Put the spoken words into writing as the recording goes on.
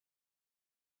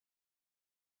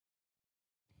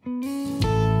Damn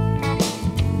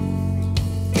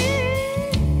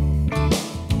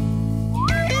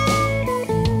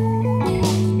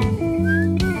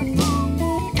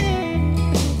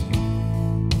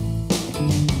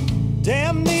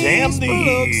these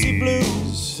Biloxi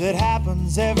blues, it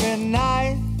happens every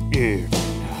night.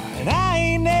 And I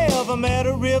ain't never met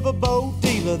a riverboat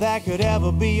dealer that could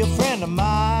ever be a friend of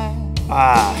mine.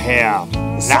 I have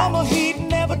The summer heat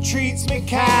never treats me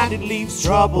kind, it leaves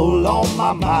trouble on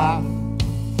my mind.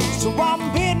 So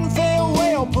I'm bidding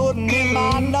farewell, putting in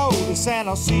my notice, and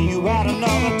I'll see you at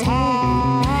another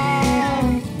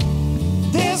time.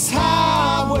 This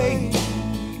highway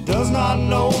does not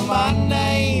know my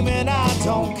name, and I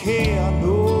don't care,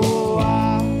 no,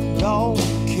 I don't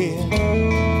care.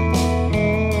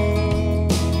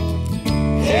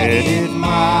 Headed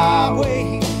my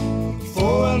way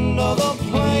for another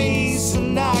place,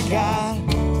 and I got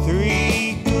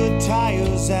 3 good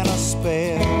tires and a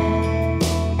spare.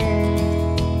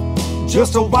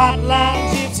 Just a white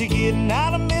line gypsy getting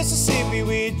out of Mississippi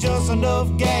with just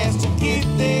enough gas to get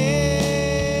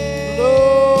there.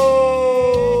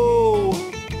 Low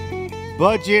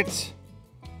budget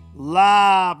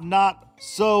live, not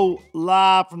so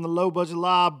live, from the Low Budget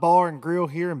Live Bar and Grill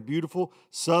here in beautiful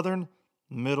southern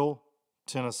Middle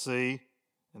Tennessee.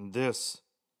 And this,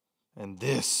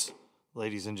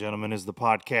 ladies and gentlemen, is the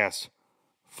podcast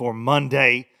for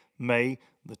Monday, May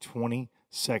the 22nd,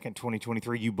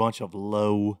 2023. You bunch of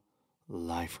low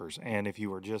lifers. And if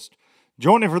you are just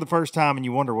joining for the first time and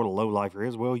you wonder what a low lifer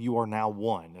is, well, you are now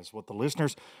one. That's what the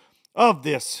listeners of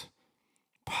this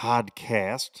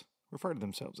podcast refer to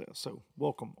themselves as. So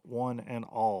welcome, one and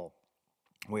all.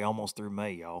 We almost through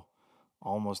May, y'all.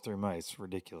 Almost through May. It's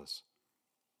ridiculous.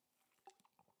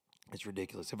 It's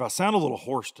ridiculous. If I sound a little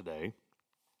hoarse today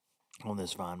on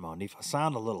this fine Monday, if I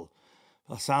sound a little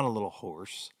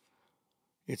hoarse,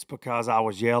 it's because I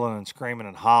was yelling and screaming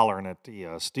and hollering at the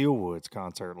Steelwoods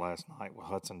concert last night with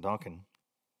Hudson Duncan,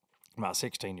 my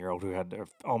 16-year-old who had,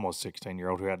 almost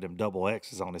 16-year-old who had them double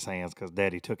X's on his hands because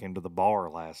Daddy took him to the bar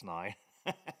last night.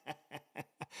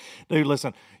 Dude,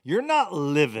 listen, you're not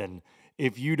living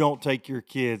if you don't take your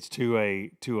kids to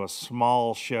a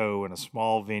small show in a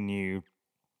small venue,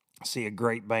 see a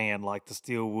great band like the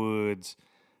Steelwoods,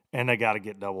 and they got to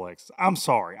get double X's. I'm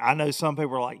sorry. I know some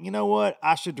people are like, you know what?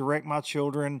 I should direct my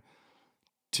children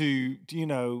to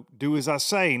do as I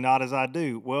say, not as I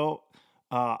do. Well,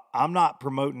 I'm not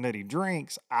promoting that he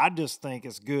drinks. I just think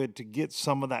it's good to get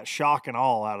some of that shock and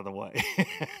awe out of the way.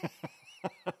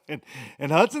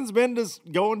 and Hudson's been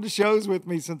going to shows with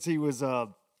me since he was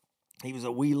a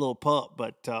wee little pup,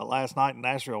 but last night in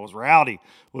Nashville was rowdy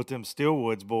with them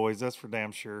Steelwoods boys, that's for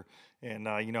damn sure. And,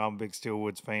 I'm a big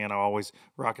Steelwoods fan. I'm always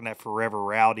rocking that Forever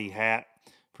Rowdy hat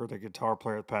for the guitar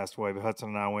player that passed away. But Hudson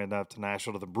and I went up to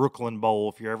Nashville to the Brooklyn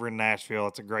Bowl. If you're ever in Nashville,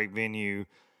 it's a great venue.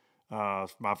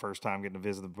 It's my first time getting to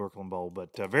visit the Brooklyn Bowl,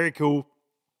 but very cool.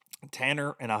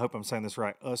 Tanner, and I hope I'm saying this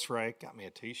right, Usray, got me a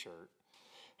T-shirt.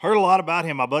 Heard a lot about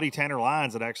him. My buddy Tanner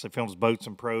Lyons that actually films Boats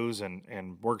and Pros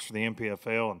and works for the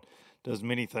MPFL and does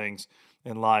many things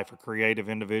in life, a creative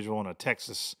individual and a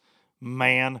Texas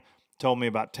man, told me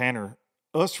about Tanner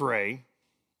Usray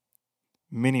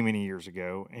many, many years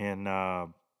ago, and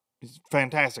he's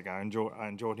fantastic. I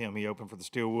enjoyed him. He opened for the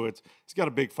Steelwoods. He's got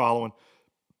a big following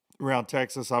around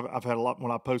Texas. I've had a lot,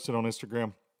 when I posted on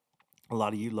Instagram, a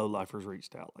lot of you low-lifers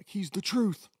reached out, like, he's the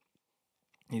truth.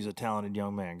 He's a talented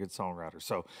young man, good songwriter.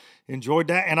 So enjoyed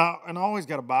that, and I always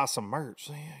got to buy some merch.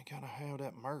 So yeah, got to have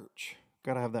that merch.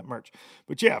 Got to have that merch.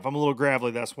 But yeah, if I'm a little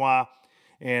gravelly, that's why.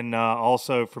 And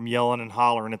also from yelling and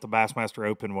hollering at the Bassmaster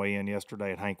Open weigh-in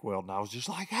yesterday at Hank Weldon, I was just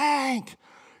like, Hank,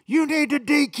 you need to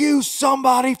DQ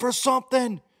somebody for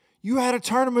something. You had a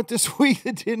tournament this week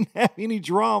that didn't have any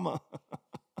drama.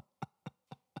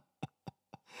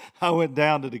 I went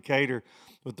down to Decatur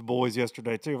with the boys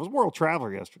yesterday, too. I was World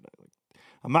Traveler yesterday.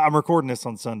 I'm recording this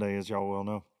on Sunday, as y'all well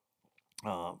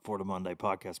know, for the Monday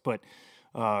podcast. But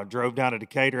drove down to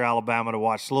Decatur, Alabama to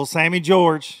watch little Sammy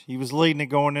George. He was leading it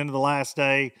going into the last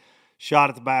day. Shot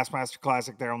at the Bassmaster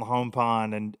Classic there on the home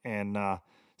pond and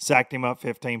sacked him up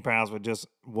 15 pounds, but just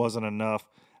wasn't enough.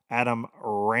 Adam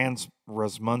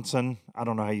Rasmussen, I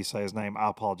don't know how you say his name. I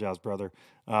apologize, brother.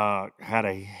 Had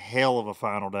a hell of a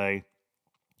final day.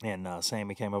 And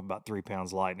Sammy came up about 3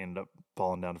 pounds light and ended up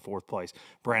falling down to 4th place.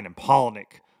 Brandon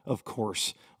Polnick, of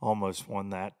course, almost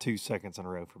won that 2 seconds in a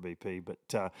row for BP.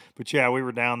 But yeah, we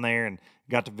were down there and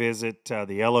got to visit.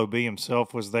 The LOB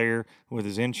himself was there with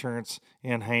his insurance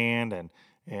in hand,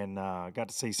 and got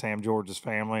to see Sam George's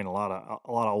family and a lot of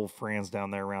old friends down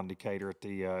there around Decatur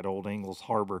at Old Ingles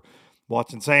Harbor,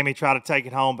 watching Sammy try to take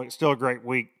it home. But still a great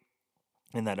week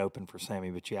And that opened for Sammy.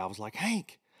 But yeah, I was like,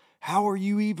 Hank, how are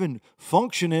you even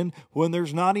functioning when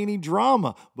there's not any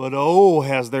drama? But oh,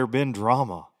 has there been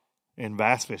drama in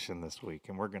bass fishing this week?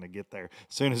 And we're going to get there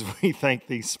as soon as we thank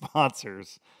these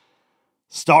sponsors.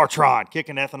 StarTron,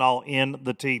 kicking ethanol in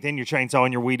the teeth, in your chainsaw,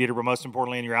 in your weed eater, but most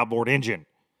importantly, in your outboard engine.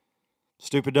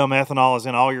 Stupid dumb ethanol is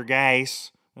in all your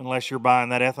gas, unless you're buying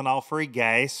that ethanol-free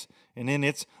gas, and then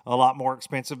it's a lot more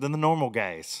expensive than the normal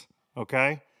gas,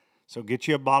 okay? So get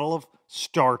you a bottle of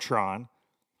StarTron,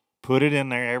 put it in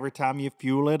there every time you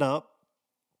fuel it up,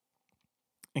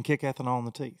 and kick ethanol in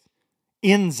the teeth.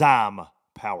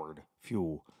 Enzyme-powered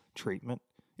fuel treatment.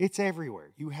 It's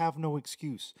everywhere. You have no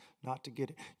excuse not to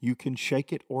get it. You can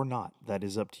shake it or not. That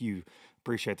is up to you.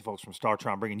 Appreciate the folks from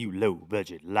StarTron bringing you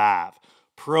low-budget live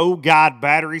Pro Guide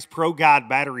Batteries,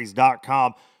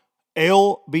 ProGuideBatteries.com.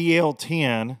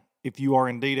 LBL10, if you are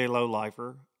indeed a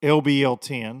low-lifer,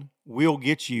 LBL10 will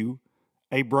get you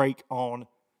a break on,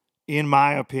 in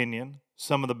my opinion,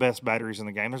 some of the best batteries in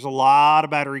the game. There's a lot of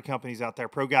battery companies out there.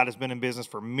 Pro Guide has been in business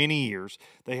for many years.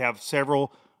 They have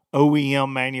several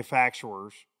OEM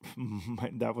manufacturers.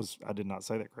 I did not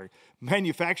say that correct.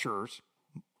 Manufacturers,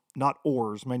 not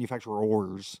ors,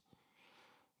 manufacturers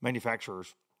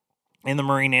in the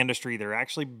marine industry. They're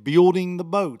actually building the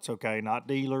boats, okay, not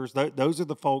dealers. Those are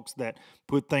the folks that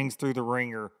put things through the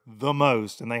ringer the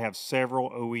most, and they have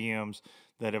several OEMs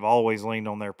that have always leaned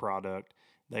on their product.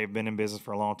 They've been in business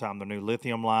for a long time. The new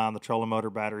lithium line, the trolling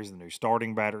motor batteries, the new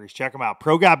starting batteries. Check them out.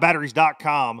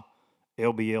 ProGuideBatteries.com,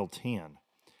 LBL10.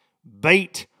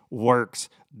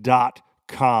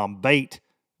 Baitworks.com,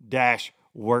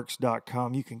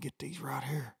 bait-works.com. You can get these right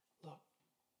here. Look,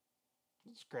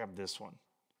 let's grab this one.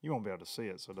 You won't be able to see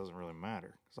it, so it doesn't really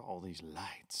matter because all these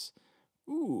lights.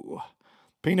 Ooh,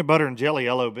 peanut butter and jelly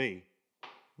LOB,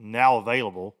 now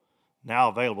available.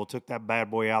 Took that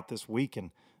bad boy out this week and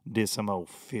did some old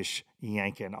fish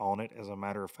yanking on it. As a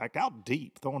matter of fact, out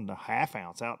deep, throwing the half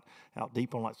ounce out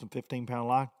deep on like some 15-pound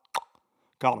line.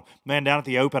 Caught him. Man, down at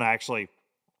the Open, actually,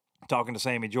 talking to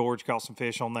Sammy George, caught some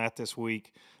fish on that this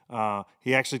week.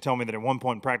 He actually told me that at one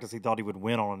point in practice he thought he would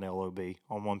win on an LOB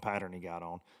on one pattern he got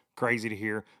on. Crazy to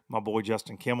hear. My boy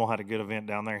Justin Kimmel had a good event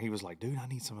down there. He was like, dude, I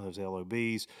need some of those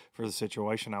LOBs for the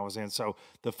situation I was in. So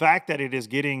the fact that it is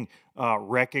getting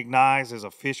recognized as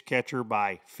a fish catcher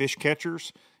by fish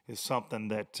catchers is something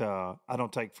that I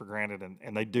don't take for granted,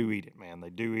 and they do eat it, man.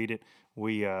 They do eat it.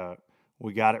 We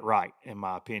got it right, in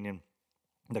my opinion.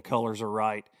 The colors are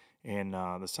right, and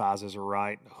the sizes are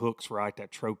right. The hook's right.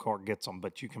 That Trocar gets them,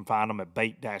 but you can find them at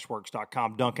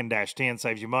bait-works.com. Duncan-10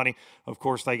 saves you money. Of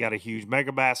course, they got a huge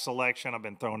Megabass selection. I've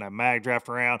been throwing that mag draft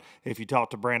around. If you talk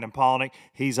to Brandon Polnick,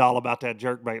 he's all about that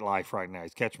jerkbait life right now.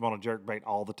 He's catching them on a jerkbait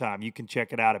all the time. You can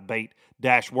check it out at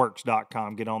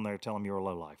bait-works.com. Get on there, tell them you're a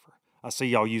low lifer. I see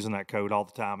y'all using that code all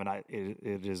the time, and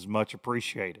it is much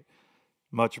appreciated.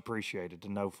 Much appreciated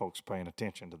to know folks paying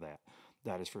attention to that.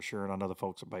 That is for sure, and I know the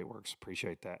folks at Baitworks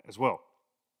appreciate that as well.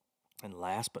 And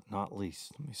last but not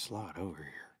least, let me slide over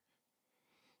here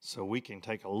so we can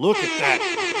take a look at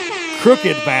that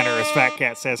crooked banner, as Fat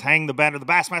Cat says. Hang the banner, the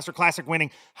Bassmaster Classic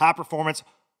winning high-performance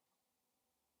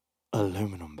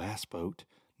aluminum bass boat.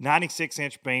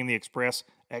 96-inch beam, the Express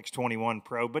X21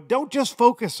 Pro. But don't just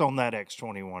focus on that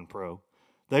X21 Pro.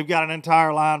 They've got an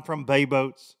entire line from bay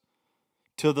boats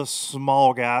to the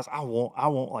small guys. I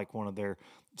want like one of their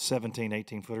 17,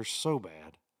 18 footers so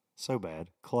bad.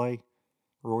 Clay,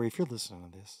 Rory, if you're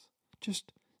listening to this,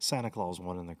 just Santa Claus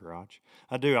one in the garage.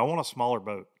 I want a smaller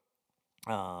boat.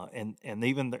 And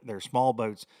even their small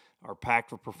boats are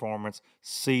packed with performance,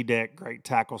 sea deck, great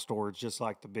tackle storage, just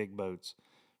like the big boats.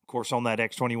 Of course, on that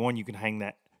X21, you can hang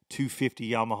that 250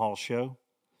 Yamaha show,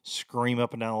 scream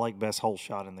up and down the lake, best hole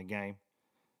shot in the game.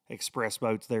 Express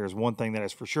boats, there is one thing that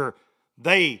is for sure.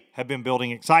 They have been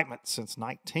building excitement since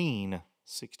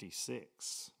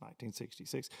 1966.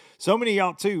 So many of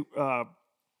y'all, too,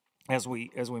 as we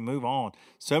move on,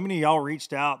 so many of y'all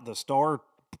reached out. The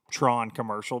StarTron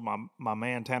commercial, my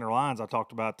man Tanner Lyons, I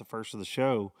talked about at the first of the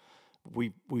show,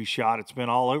 we shot. It's been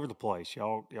all over the place.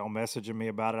 Y'all messaging me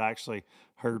about it. I actually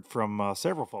heard from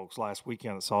several folks last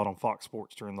weekend that saw it on Fox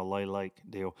Sports during the Lay Lake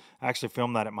deal. I actually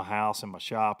filmed that at my house, in my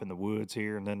shop, in the woods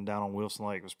here, and then down on Wilson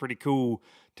Lake. It was pretty cool.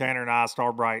 Tanner and I,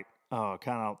 Starbright, kind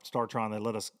of StarTron, they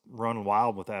let us run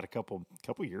wild with that a couple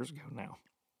years ago now.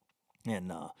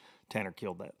 And Tanner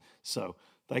killed that. So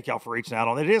thank y'all for reaching out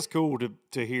on it. It is cool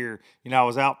to hear. You know, I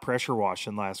was out pressure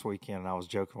washing last weekend, and I was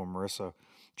joking with Marissa,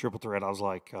 Triple Threat. I was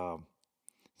like,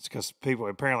 it's because people,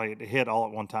 apparently it hit all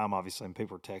at one time, obviously, and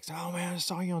people were texting, oh, man, I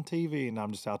saw you on TV. And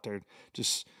I'm just out there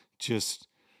just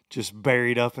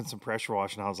buried up in some pressure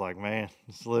washing. I was like, man,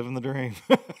 just living the dream.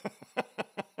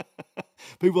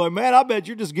 People are like, man, I bet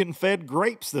you're just getting fed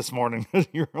grapes this morning because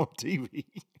you're on TV.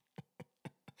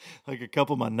 Like a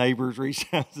couple of my neighbors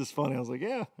reached out. It's funny. I was like,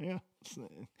 yeah.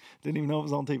 Didn't even know it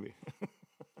was on TV.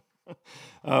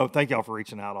 Oh, thank y'all for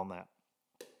reaching out on that.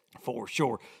 For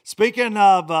sure. Speaking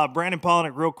of Brandon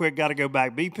Polnick, real quick, got to go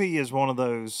back. BP is one of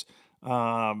those,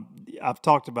 I've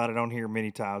talked about it on here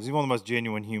many times. He's one of the most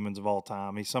genuine humans of all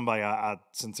time. He's somebody I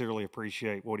sincerely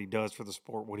appreciate what he does for the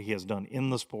sport, what he has done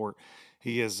in the sport.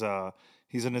 He is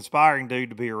he's an inspiring dude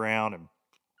to be around,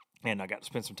 and I got to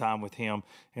spend some time with him.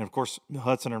 And, of course,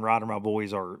 Hudson and Ryder, my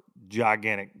boys, are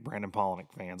gigantic Brandon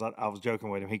Polnick fans. I was joking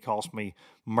with him. He cost me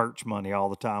merch money all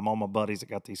the time. All my buddies that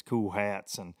got these cool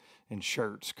hats and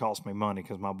shirts cost me money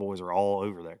because my boys are all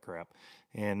over that crap.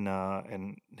 And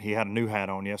he had a new hat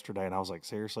on yesterday, and I was like,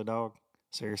 seriously, dog?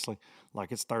 Seriously?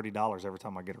 Like, it's $30 every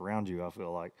time I get around you, I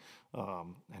feel like.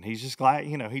 And he's just glad,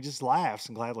 he just laughs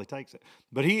and gladly takes it.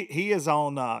 But he is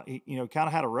on, kind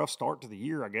of had a rough start to the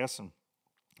year, I guess, and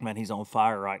man, he's on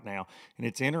fire right now. And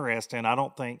it's interesting. I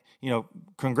don't think,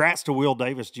 congrats to Will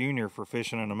Davis Jr. for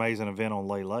fishing an amazing event on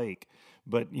Lay Lake.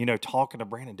 But, talking to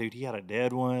Brandon, dude, he had a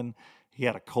dead one. He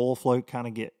had a coal float kind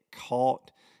of get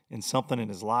caught in something in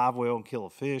his live well and kill a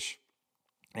fish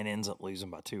and ends up losing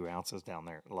by 2 ounces down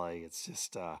there at Lay. It's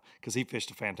just because he fished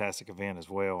a fantastic event as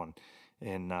well.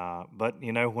 But,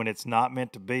 when it's not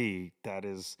meant to be, that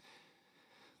is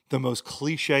the most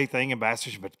cliche thing in bass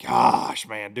fishing, but gosh,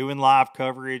 man, doing live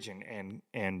coverage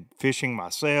and fishing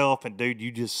myself, and dude,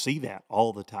 you just see that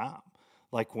all the time.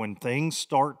 Like when things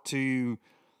start to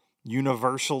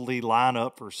universally line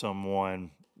up for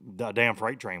someone, the damn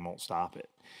freight train won't stop it.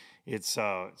 It's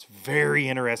very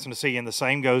interesting to see, and the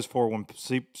same goes for when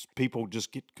people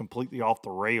just get completely off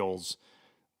the rails.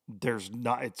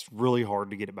 It's really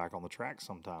hard to get it back on the track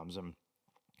sometimes,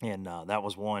 and that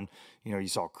was one, you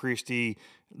saw Christie,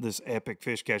 this epic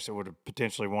fish catch that would have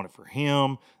potentially won it for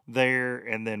him there,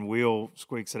 and then Will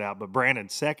squeaks it out. But Brandon,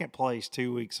 second place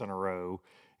 2 weeks in a row,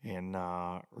 and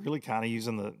really kind of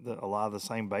using a lot of the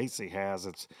same baits he has.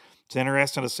 It's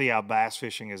interesting to see how bass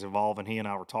fishing is evolving. He and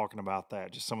I were talking about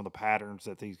that, just some of the patterns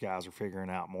that these guys are figuring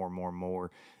out more and more and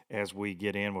more as we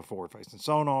get in with forward-facing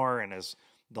sonar, and as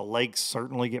the lakes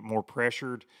certainly get more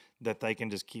pressured, that they can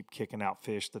just keep kicking out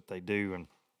fish that they do.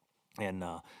 And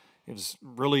it was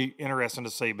really interesting to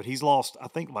see. But he's lost, I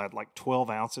think, by like 12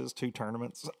 ounces, 2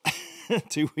 tournaments,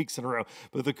 2 weeks in a row.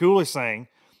 But the coolest thing,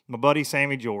 my buddy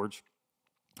Sammy George,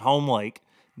 home lake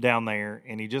down there,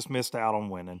 and he just missed out on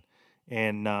winning.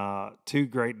 And 2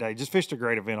 great days. Just fished a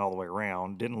great event all the way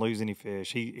around. Didn't lose any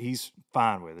fish. He's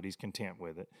fine with it. He's content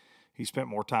with it. He spent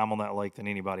more time on that lake than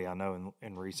anybody I know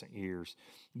in recent years.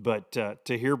 But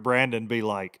to hear Brandon be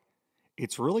like,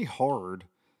 it's really hard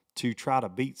to try to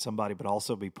beat somebody but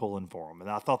also be pulling for them. And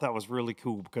I thought that was really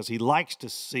cool because he likes to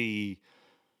see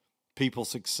people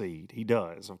succeed. He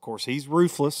does. Of course, he's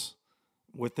ruthless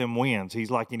with them wins. He's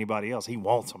like anybody else. He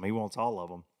wants them. He wants all of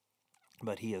them.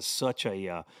 But he is such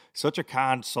a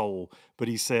kind soul. But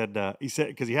he said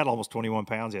because he had almost 21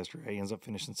 pounds yesterday, he ends up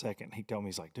finishing second. He told me,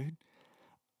 he's like, dude,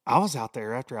 I was out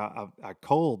there after I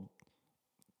cold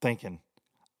thinking,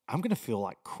 I'm going to feel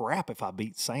like crap if I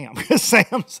beat Sam. Because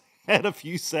Sam's had a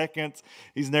few seconds.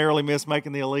 He's narrowly missed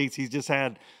making the elites. He's just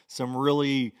had some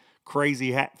really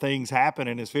crazy things happen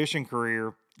in his fishing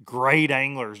career. Great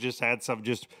anglers, just had some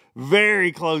just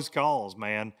very close calls,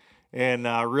 man. And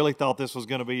I really thought this was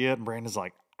going to be it. And Brandon's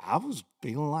like, I was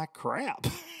feeling like crap.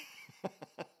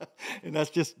 And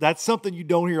that's something you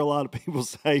don't hear a lot of people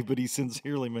say, but he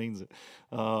sincerely means it.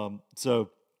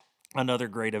 So another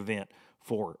great event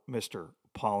for Mr.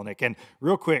 Polnick. And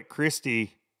real quick,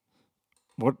 Christy,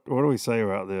 what do we say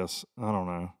about this? I don't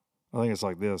know. I think it's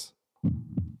like this.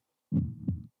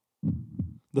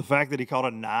 The fact that he caught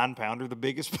a 9-pounder, the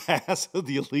biggest bass of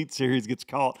the Elite Series, gets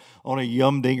caught on a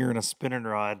yum dinger and a spinning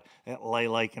rod at Lay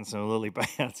Lake and some lily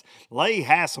pads. Lay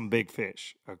has some big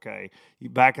fish, okay?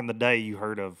 Back in the day, you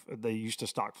heard of, they used to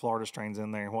stock Florida strains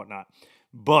in there and whatnot.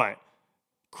 But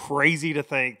crazy to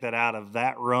think that out of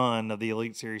that run of the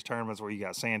Elite Series tournaments where you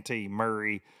got Santee,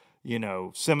 Murray,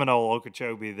 Seminole,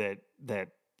 Okeechobee, that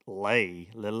Lay,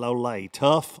 little old Lay,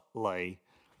 tough Lay,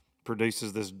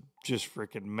 produces this just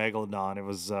freaking megalodon. It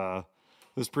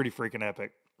was pretty freaking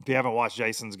epic. If you haven't watched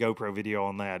Jason's GoPro video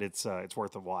on that, it's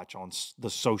worth a watch on the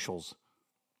socials.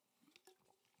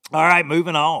 All right,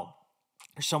 moving on.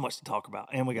 There's so much to talk about,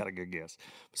 and we got a good guest.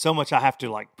 So much I have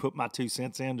to put my 2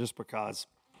 cents in just because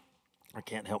I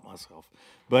can't help myself.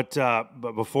 But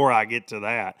before I get to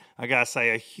that, I gotta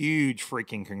say a huge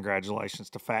freaking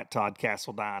congratulations to Fat Todd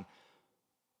Castledine.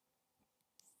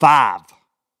 5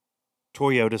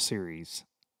 Toyota Series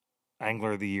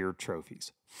Angler of the Year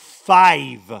trophies.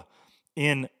 5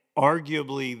 in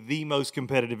arguably the most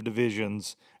competitive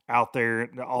divisions out there.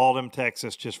 All them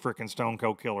Texas, just freaking stone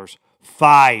cold killers.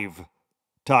 5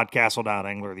 Todd Castledine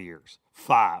Angler of the Years.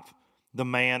 5. The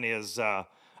man is, I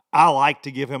like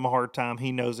to give him a hard time.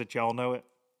 He knows that y'all know it.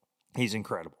 He's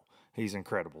incredible. He's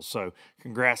incredible. So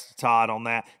congrats to Todd on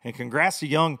that. And congrats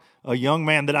to a young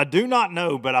man that I do not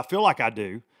know, but I feel like I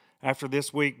do after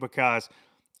this week, because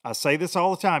I say this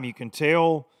all the time. You can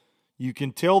tell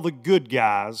the good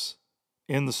guys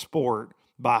in the sport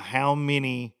by how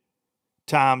many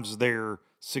times their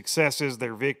successes,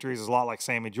 their victories, is a lot like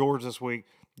Sammy George this week,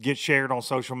 get shared on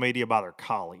social media by their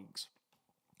colleagues.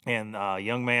 And a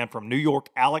young man from New York,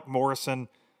 Alec Morrison,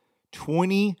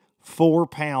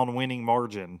 24-pound winning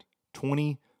margin.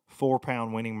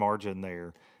 24-pound winning margin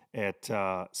there at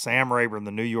Sam Rayburn,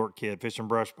 the New York kid, fishing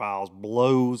brush piles,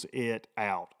 blows it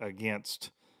out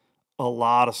against a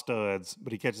lot of studs,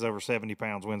 but he catches over 70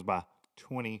 pounds, wins by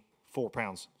 24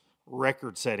 pounds,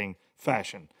 record-setting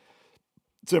fashion.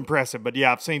 It's impressive. But,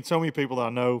 yeah, I've seen so many people that I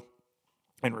know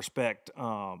and respect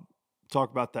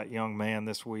talk about that young man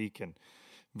this week, and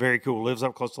very cool. Lives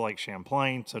up close to Lake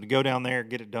Champlain. So to go down there and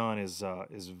get it done is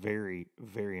very,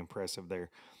 very impressive there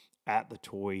at the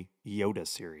Toyota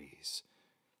Series.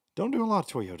 Don't do a lot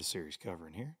of Toyota Series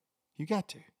covering here. You got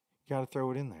to. You got to throw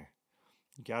it in there.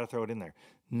 You got to throw it in there.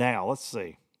 Now, let's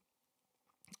see.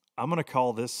 I'm going to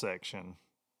call this section,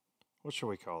 what should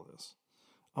we call this?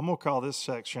 I'm going to call this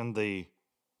section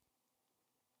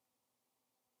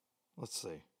let's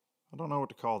see. I don't know what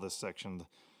to call this section.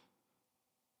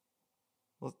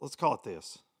 Let's call it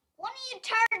this. One of you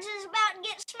turds is about to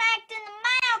get smacked in the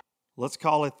mouth. Let's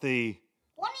call it the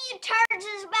One of you turds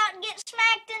is about to get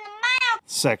smacked in the mouth.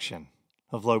 section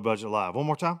of Low Budget Live. One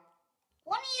more time.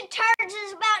 One of you turds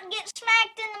is about to get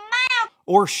smacked in the mouth.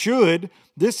 Or should.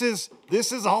 This is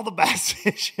all the bass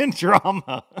fishing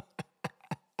drama.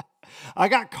 I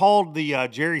got called the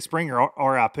Jerry Springer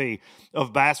RIP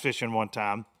of bass fishing one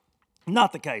time.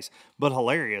 Not the case, but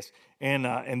hilarious.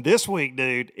 And this week,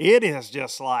 dude, it is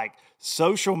just like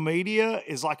social media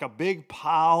is like a big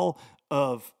pile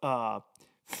of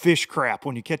fish crap.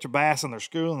 When you catch a bass in their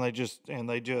school and they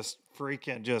just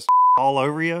freaking just all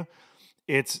over you.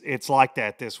 It's like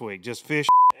that this week. Just fish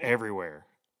everywhere.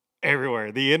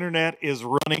 Everywhere. The internet is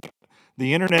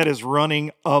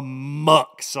running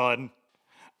amok, son.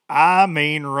 I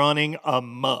mean running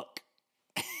amok.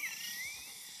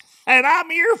 And I'm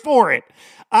here for it.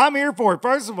 I'm here for it.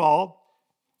 First of all,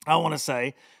 I want to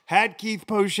say, had Keith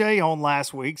Poche on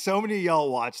last week. So many of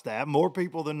y'all watched that. More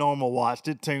people than normal watched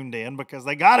it, tuned in, because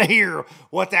they got to hear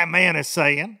what that man is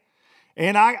saying.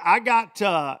 And I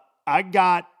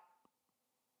got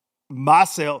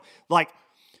myself, like,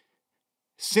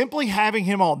 simply having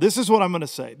him on. This is what I'm going to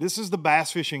say. This is the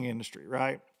bass fishing industry,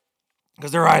 right?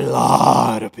 Because there are a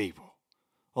lot of people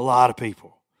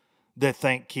that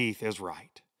think Keith is right.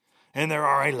 And there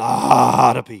are a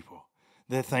lot of people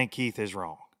that think Keith is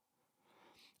wrong.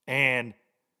 And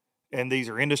these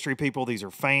are industry people, these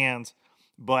are fans.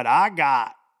 But I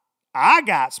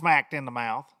got smacked in the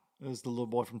mouth, as the little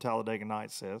boy from Talladega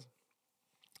Nights says.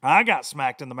 I got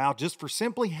smacked in the mouth just for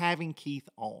simply having Keith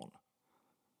on.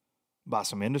 By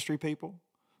some industry people,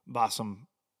 by some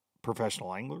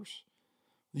professional anglers.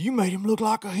 You made him look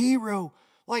like a hero.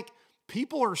 Like,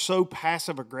 people are so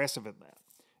passive-aggressive at that.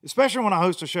 Especially when I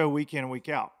host a show week in and week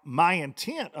out. My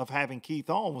intent of having Keith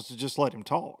on was to just let him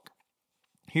talk.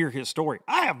 Hear his story.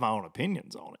 I have my own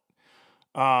opinions on it.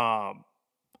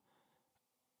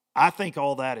 I think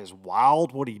all that is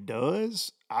wild, what he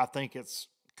does. I think it's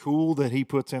cool that he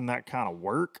puts in that kind of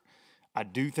work. I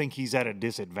do think he's at a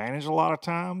disadvantage a lot of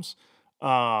times.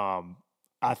 I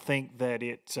think that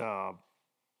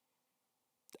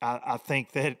I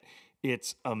think that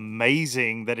it's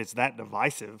amazing that it's that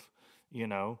divisive, you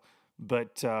know.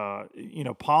 But,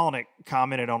 Polnick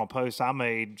commented on a post I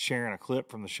made sharing a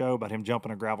clip from the show about him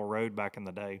jumping a gravel road back in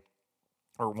the day,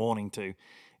 or wanting to.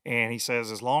 And he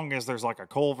says as long as there's like a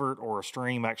culvert or a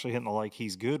stream actually hitting the lake,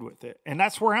 he's good with it. And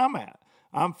that's where I'm at.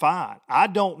 I'm fine. I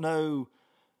don't know.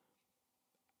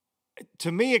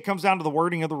 To me, it comes down to the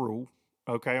wording of the rule,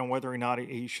 okay, on whether or not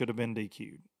he should have been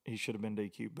DQ'd. He should have been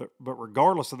DQ'd. But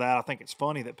regardless of that, I think it's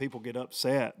funny that people get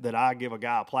upset that I give a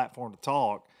guy a platform to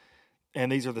talk. And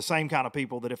these are the same kind of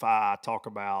people that if I talk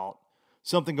about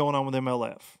something going on with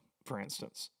MLF, for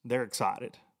instance, they're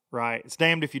excited, right? It's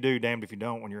damned if you do, damned if you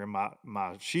don't when you're in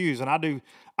my shoes. And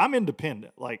I'm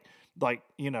independent. Like,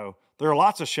 there are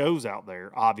lots of shows out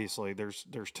there. Obviously, there's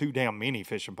too damn many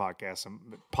fishing podcasts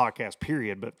and podcasts,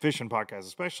 period, but fishing podcasts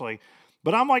especially.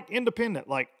 But I'm like independent.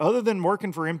 Like, other than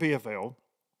working for MPFL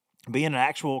being an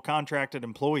actual contracted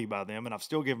employee by them, and I've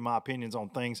still given my opinions on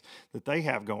things that they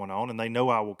have going on, and they know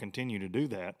I will continue to do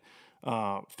that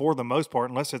for the most part,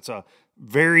 unless it's a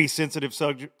very sensitive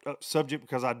subject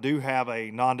because I do have a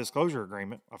non-disclosure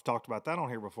agreement. I've talked about that on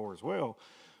here before as well.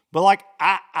 But like,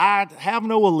 I have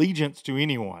no allegiance to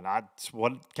anyone. It's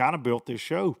what kind of built this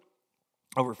show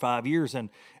over 5 years. And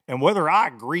whether I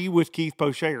agree with Keith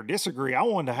Poche or disagree, I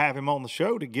wanted to have him on the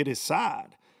show to get his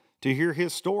side, to hear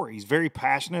his story. He's very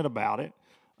passionate about it.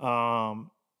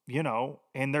 You know,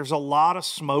 and there's a lot of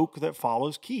smoke that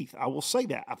follows Keith. I will say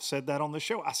that. I've said that on the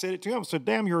show. I said it to him. I said,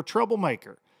 damn, you're a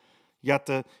troublemaker. You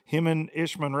got him and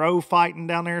Ish Monroe fighting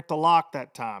down there at the lock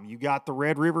that time. You got the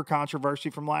Red River controversy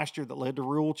from last year that led to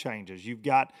rule changes. You've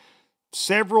got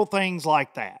several things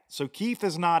like that. So Keith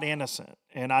is not innocent.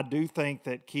 And I do think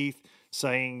that Keith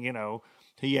saying, you know,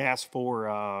 he asked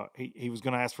for, he was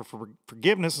going to ask for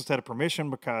forgiveness instead of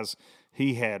permission because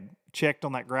he had checked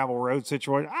on that gravel road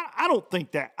situation. I don't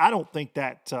think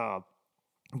that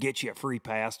gets you a free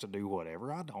pass to do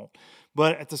whatever. I don't.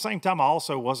 But at the same time, I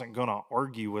also wasn't going to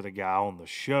argue with a guy on the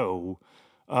show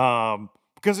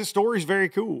because his story is very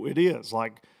cool. It is.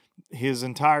 Like, his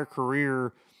entire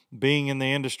career being in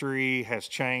the industry has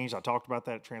changed. I talked about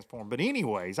that at Transform. But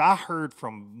anyways, I heard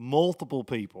from multiple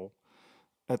people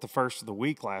at the first of the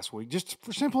week last week, just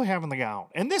for simply having the guy on.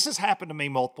 And this has happened to me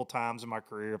multiple times in my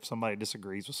career if somebody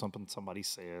disagrees with something somebody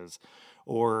says,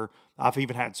 or I've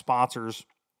even had sponsors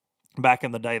back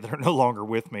in the day that are no longer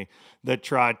with me that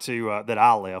tried to, that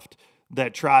I left,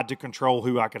 that tried to control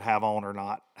who I could have on or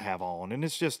not have on. And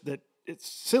it's just that it's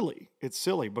silly. It's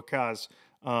silly because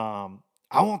I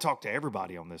want to talk to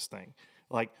everybody on this thing.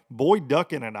 Like, Boyd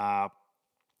Duckin and I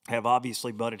have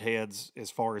obviously butted heads as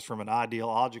far as from an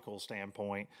ideological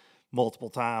standpoint multiple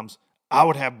times. I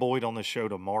would have Boyd on the show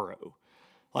tomorrow.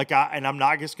 And I'm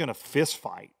not just going to fist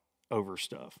fight over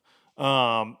stuff.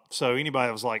 So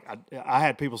anybody was like, I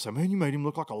had people say, man, you made him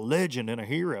look like a legend and a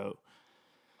hero.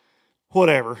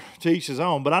 Whatever, to each his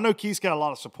own. But I know Keith's got a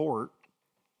lot of support.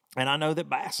 And I know that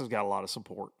Bass has got a lot of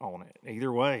support on it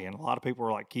either way. And a lot of people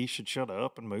were like, Keith should shut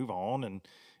up and move on.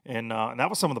 And that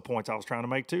was some of the points I was trying to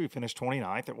make too. He finished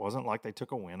 29th. It wasn't like they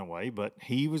took a win away, but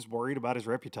he was worried about his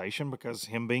reputation because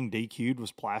him being DQ'd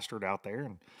was plastered out there,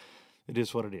 and it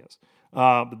is what it is.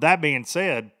 But that being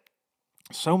said,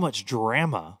 so much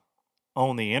drama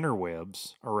on the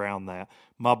interwebs around that.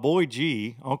 My boy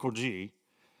G, Uncle G,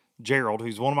 Gerald,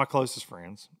 who's one of my closest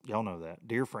friends, y'all know that,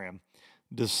 dear friend,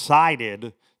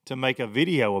 decided to make a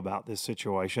video about this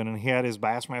situation, and he had his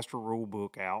Bassmaster rule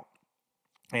book out,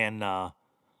 and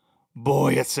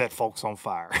boy, it set folks on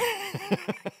fire.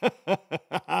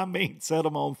 I mean, set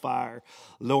them on fire.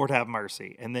 Lord have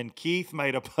mercy. And then Keith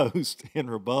made a post in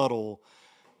rebuttal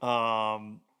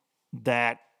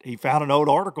that he found an old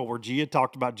article where G had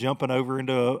talked about jumping over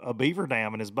into a beaver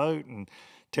dam in his boat and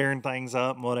tearing things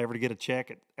up and whatever to get a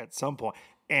check at some point.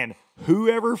 And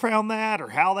whoever found that or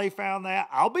how they found that,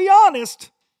 I'll be honest,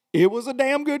 it was a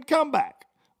damn good comeback.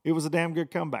 It was a damn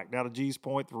good comeback. Now, to G's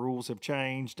point, the rules have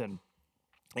changed, and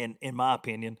in my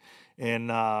opinion, and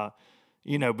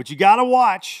you know, but you got to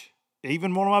watch.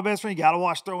 Even one of my best friends, you got to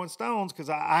watch Throwing Stones because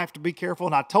I have to be careful.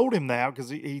 And I told him that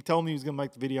because he told me he was going to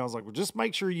make the video. I was like, well, just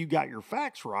make sure you got your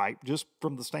facts right, just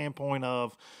from the standpoint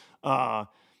of,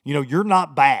 you know, you're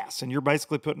not Bass, and you're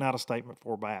basically putting out a statement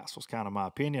for Bass, was kind of my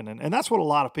opinion. And that's what a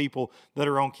lot of people that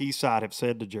are on Keith's side have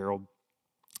said to Gerald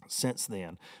since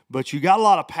then. But you got a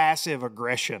lot of passive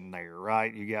aggression there,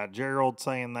 right? You got Gerald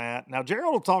saying that. Now,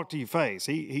 Gerald will talk to your face.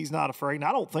 He's not afraid, and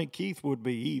I don't think Keith would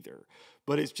be either.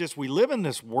 But it's just, we live in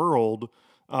this world,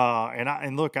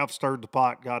 and look, I've stirred the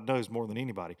pot, God knows, more than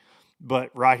anybody. But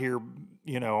right here,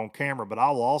 you know, on camera. But I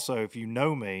will also, if you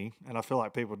know me, and I feel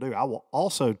like people do, I will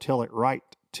also tell it right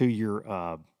to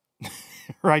your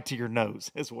right to your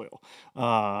nose as well.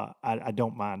 I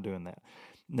don't mind doing that.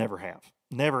 Never have.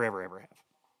 Never, ever, ever have.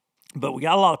 But we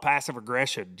got a lot of passive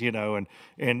aggression, you know,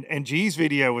 and G's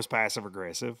video was passive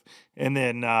aggressive, and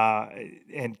then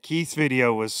and Keith's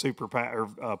video was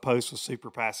post was super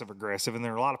passive aggressive, and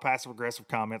there were a lot of passive aggressive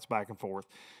comments back and forth,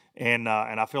 and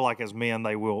I feel like as men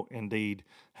they will indeed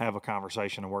have a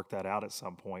conversation and work that out at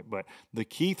some point. But the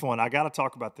Keith one, I got to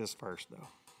talk about this first though,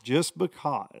 just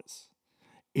because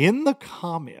in the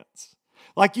comments,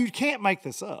 like, you can't make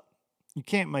this up. You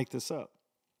can't make this up.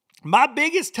 My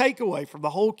biggest takeaway from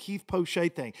the whole Keith Poche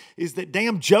thing is that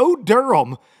damn Joe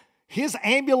Durham, his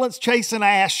ambulance chasing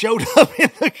ass, showed up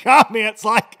in the comments.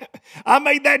 Like, I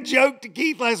made that joke to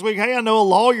Keith last week. Hey, I know a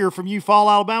lawyer from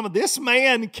Eufaula, Alabama. This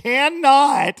man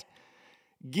cannot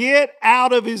Get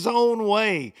out of his own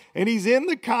way. And he's in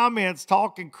the comments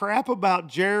talking crap about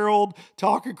Gerald,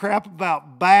 talking crap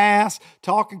about Bass,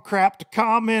 talking crap to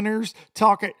commenters,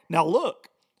 Now look,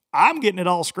 I'm getting it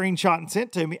all screenshot and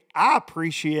sent to me. I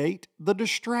appreciate the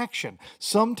distraction.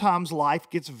 Sometimes life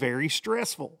gets very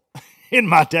stressful in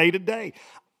my day-to-day.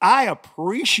 I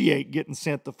appreciate getting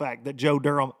sent the fact that Joe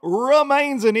Durham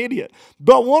remains an idiot.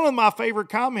 But one of my favorite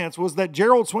comments was that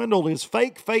Gerald Swindle is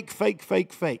fake, fake, fake,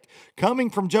 fake, fake. Coming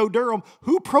from Joe Durham,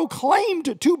 who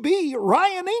proclaimed to be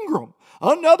Ryan Ingram,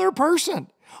 another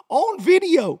person on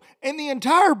video. And the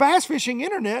entire bass fishing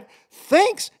internet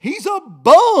thinks he's a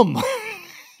bum.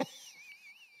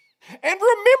 And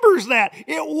remembers that.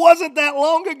 It wasn't that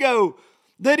long ago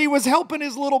that he was helping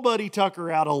his little buddy Tucker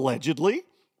out, allegedly.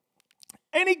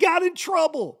 And he got in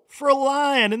trouble for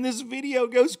lying, and this video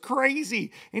goes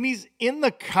crazy. And he's in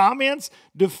the comments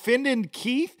defending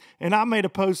Keith, and I made a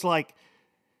post like,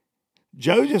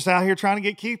 Joe's just out here trying to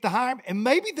get Keith to hire him, and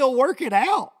maybe they'll work it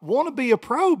out. Want to be a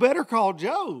pro, better call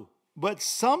Joe. But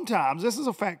sometimes, this is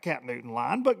a Fat Cat Newton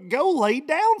line, but go lay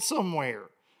down somewhere.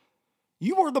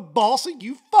 You are the boss of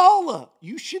Eufaula.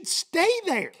 You should stay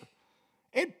there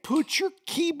and put your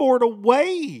keyboard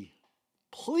away.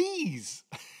 Please.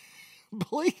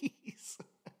 Please.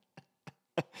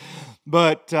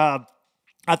 But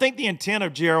I think the intent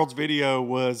of Gerald's video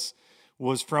was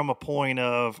from a point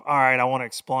of, all right, I want to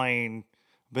explain,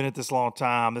 been at this a long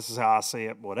time, this is how I see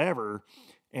it, whatever.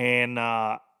 And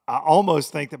I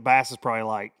almost think that Bass is probably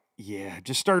like, yeah,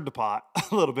 just stirred the pot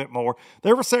a little bit more.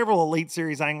 There were several Elite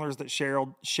Series anglers that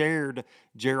shared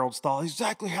Gerald's thought,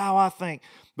 exactly how I think.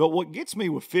 But what gets me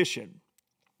with fishing,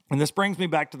 and this brings me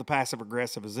back to the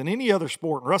passive-aggressive, is in any other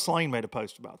sport, and Russ Lane made a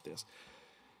post about this.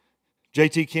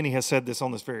 JT Kinney has said this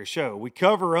on this very show. We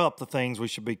cover up the things we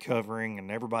should be covering,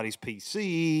 and everybody's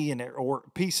PC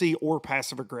or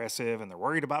passive-aggressive, and they're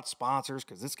worried about sponsors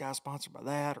because this guy's sponsored by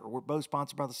that, or we're both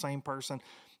sponsored by the same person.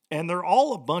 And they're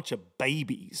all a bunch of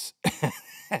babies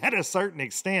at a certain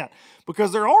extent,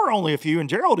 because there are only a few, and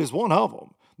Gerald is one of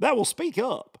them, that will speak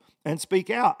up and speak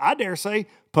out. I dare say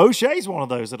Poche's one of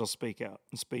those that'll speak out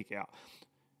and speak out.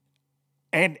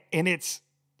 And it's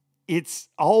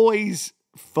always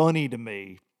funny to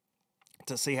me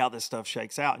to see how this stuff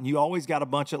shakes out. And you always got a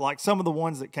bunch of, like, some of the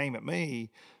ones that came at me,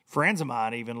 friends of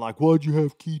mine even, like, why'd you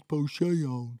have Keith Poche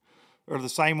on? Or the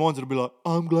same ones that'll be like,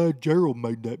 I'm glad Gerald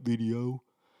made that video.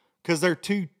 Because they're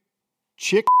too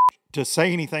chick to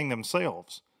say anything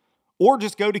themselves. Or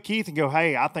just go to Keith and go,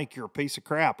 hey, I think you're a piece of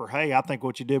crap. Or, hey, I think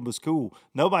what you did was cool.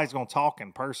 Nobody's going to talk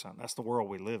in person. That's the world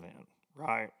we live in,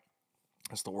 right?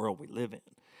 That's the world we live in.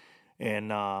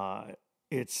 And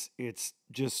it's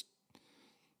interesting.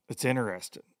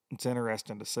 It's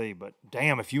interesting to see. But,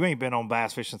 damn, if you ain't been on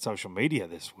Bass Fishing social media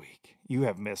this week, you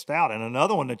have missed out. And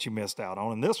another one that you missed out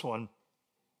on, and this one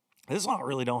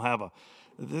really don't have a...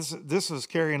 This is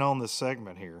carrying on this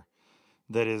segment here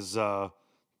that is a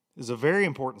very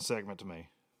important segment to me.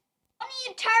 One of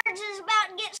you turds is about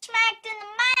to get smacked in the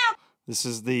mouth. This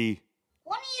is the...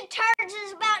 One of you turds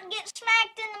is about to get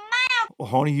smacked in the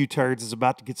mouth. One of you turds is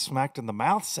about to get smacked in the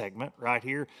mouth segment right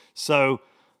here. So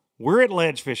we're at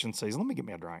ledge fishing season. Let me get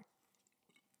me a drink.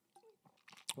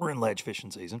 We're in ledge fishing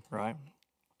season, right?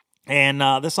 And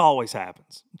this always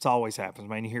happens. It always happens,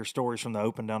 man. You hear stories from the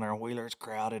open down there in Wheeler. It's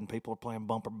crowded, and people are playing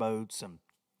bumper boats, and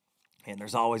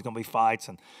there's always going to be fights,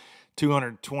 and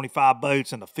 225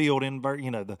 boats in the field invert.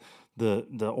 You know,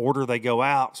 the order they go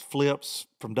out flips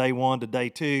from day one to day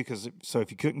two. So if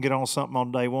you couldn't get on something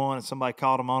on day one and somebody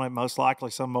caught him on it, most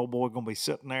likely some old boy going to be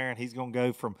sitting there, and he's going to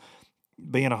go from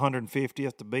being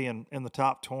 150th to being in the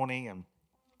top 20, and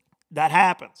that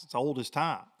happens. It's old as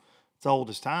time. It's old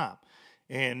as time.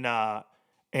 And I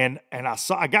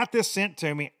got this sent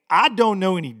to me. I don't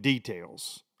know any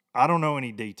details.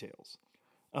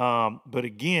 But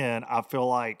again, I feel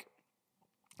like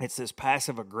it's this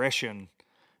passive aggression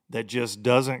that just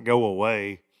doesn't go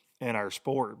away in our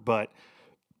sport.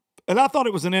 And I thought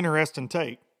it was an interesting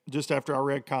take just after I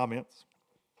read comments,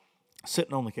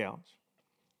 sitting on the couch.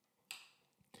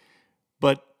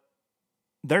 But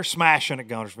they're smashing at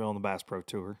Guntersville on the Bass Pro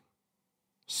Tour.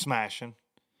 Smashing.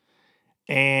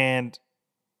 And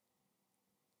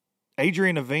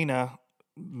Adrian Avena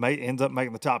ends up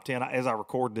making the top 10. As I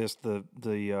record this,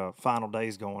 the final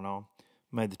day's going on.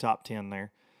 Made the top 10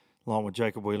 there, along with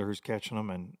Jacob Wheeler, who's catching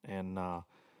them and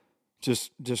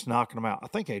just knocking them out. I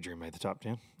think Adrian made the top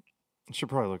 10. I should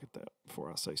probably look at that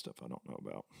before I say stuff I don't know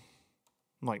about.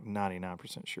 I'm like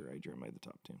 99% sure Adrian made the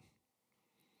top 10.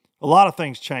 A lot of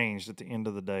things changed at the end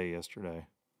of the day yesterday.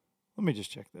 Let me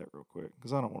just check that real quick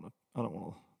because I don't want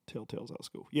to tell tales out of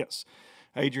school. Yes,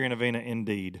 Adrian Avena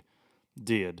indeed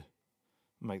did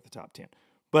make the top 10.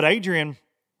 But Adrian,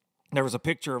 there was a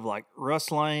picture of like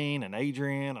Russ Lane and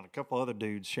Adrian and a couple other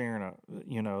dudes sharing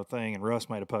a thing. And Russ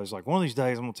made a post like, one of these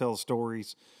days I'm going to tell the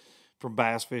stories from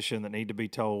bass fishing that need to be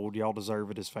told. Y'all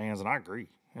deserve it as fans. And I agree.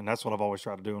 And that's what I've always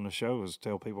tried to do on the show is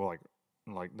tell people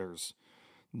like there's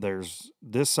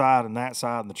this side and that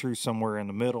side and the truth somewhere in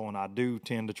the middle. And I do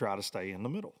tend to try to stay in the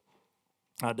middle.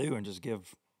 I do, and just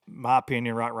give my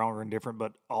opinion, right, wrong, or indifferent,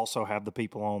 but also have the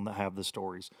people on that have the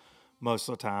stories most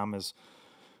of the time is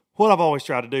what I've always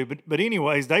tried to do. But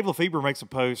anyways, Dave Lefebvre makes a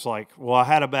post like, well, I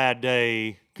had a bad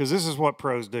day, because this is what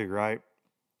pros do, right?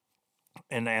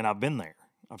 And I've been there.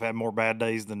 I've had more bad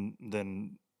days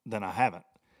than I haven't,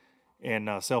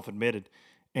 and self-admitted.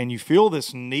 And you feel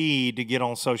this need to get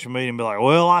on social media and be like,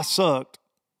 well, I sucked.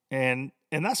 And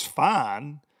that's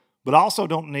fine, but I also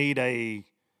don't need a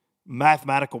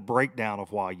mathematical breakdown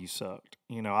of why you sucked.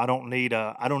 I don't need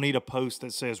a post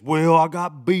that says, well, I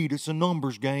got beat. It's a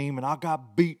numbers game and I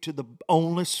got beat to the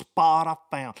only spot I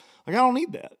found. Like, I don't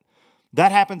need that.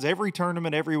 That happens every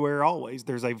tournament, everywhere, always.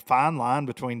 There's a fine line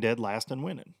between dead last and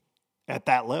winning at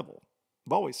that level.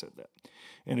 I've always said that.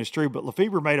 And it's true. But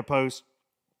Lefebvre made a post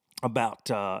about,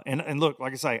 and look,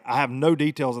 like I say, I have no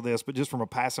details of this, but just from a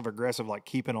passive aggressive, like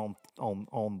keeping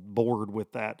on board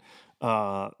with that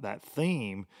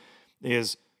theme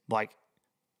is like,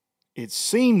 it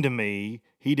seemed to me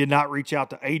he did not reach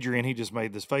out to Adrian. He just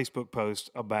made this Facebook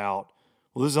post about,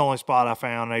 well, this is the only spot I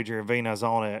found. Adrian Vina's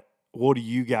on it. What do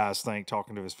you guys think,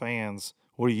 talking to his fans?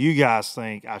 What do you guys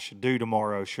think I should do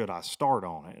tomorrow? Should I start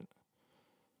on it?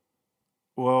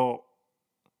 Well,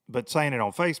 but saying it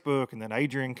on Facebook, and then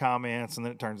Adrian comments, and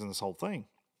then it turns into this whole thing.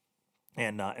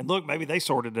 And look, maybe they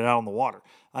sorted it out on the water.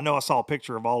 I know I saw a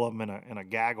picture of all of them in a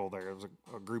gaggle there. It was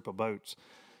a group of boats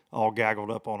all gaggled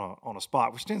up on a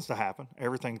spot, which tends to happen.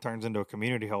 Everything turns into a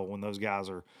community hole when those guys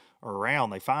are around.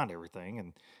 They find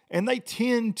everything, and they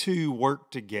tend to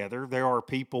work together. There are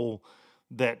people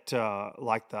that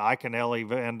like the Ike and Ellie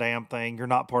Van Dam thing. You're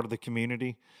not part of the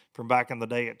community from back in the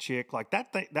day at Chick. Like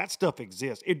that stuff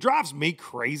exists. It drives me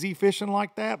crazy fishing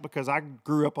like that because I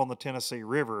grew up on the Tennessee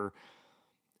River,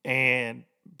 and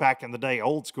back in the day,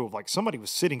 old school, like somebody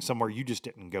was sitting somewhere, you just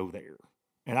didn't go there.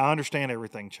 And I understand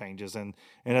everything changes, and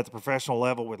at the professional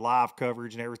level with live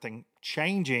coverage and everything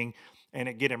changing and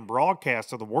it getting broadcast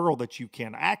to the world that you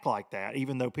can act like that,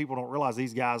 even though people don't realize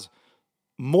these guys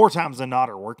more times than not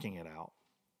are working it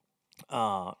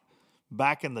out.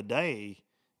 Back in the day,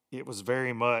 it was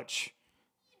very much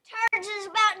Turds is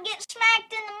about to get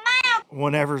smacked in the mouth.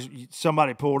 Whenever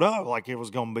somebody pulled up, like it was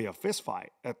going to be a fist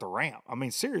fight at the ramp. I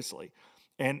mean, seriously.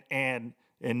 And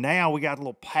now we got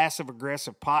little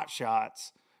passive-aggressive pot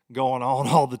shots going on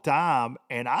all the time.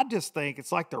 And I just think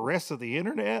it's like the rest of the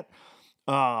internet.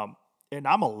 And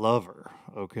I'm a lover,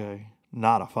 okay?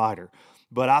 Not a fighter.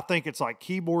 But I think it's like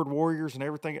keyboard warriors and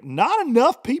everything. Not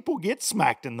enough people get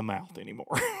smacked in the mouth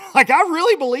anymore. Like, I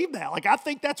really believe that. Like, I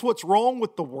think that's what's wrong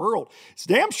with the world. It's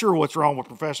damn sure what's wrong with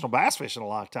professional bass fishing a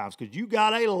lot of times, because you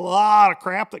got a lot of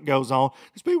crap that goes on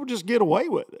because people just get away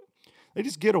with it. They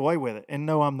just get away with it. And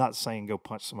no, I'm not saying go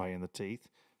punch somebody in the teeth.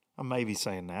 I may be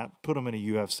saying that. Put them in a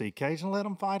UFC cage and let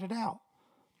them fight it out.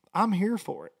 I'm here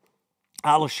for it.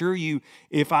 I'll assure you,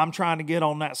 if I'm trying to get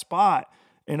on that spot,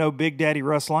 Big Daddy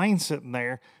Russ Lane's sitting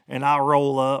there, and I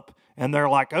roll up, and they're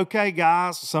like, okay,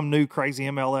 guys, some new crazy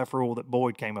MLF rule that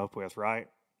Boyd came up with, right?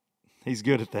 He's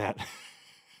good at that.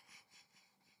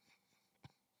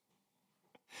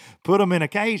 Put him in a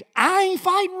cage. I ain't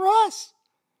fighting Russ.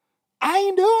 I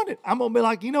ain't doing it. I'm going to be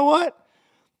like, you know what?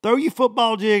 Throw your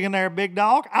football jig in there, big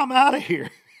dog. I'm out of here.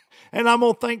 And I'm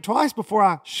going to think twice before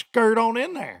I skirt on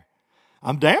in there.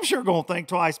 I'm damn sure going to think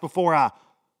twice before I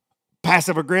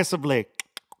passive-aggressively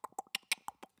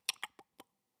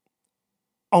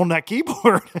on that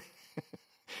keyboard.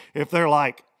 If they're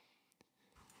like,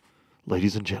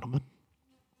 ladies and gentlemen,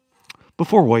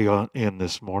 before we end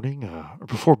this morning, or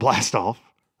before blast off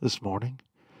this morning,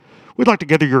 we'd like to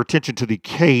gather your attention to the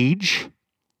cage.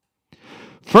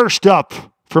 First up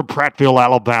from Prattville,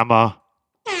 Alabama,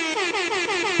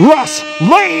 Russ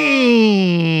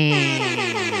Lane.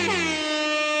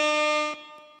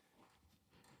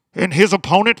 And his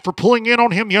opponent for pulling in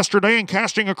on him yesterday and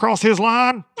casting across his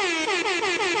line,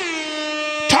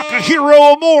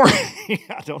 Takahiro Amore.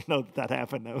 I don't know that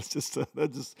happened. That was just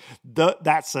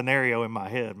that scenario in my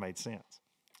head made sense.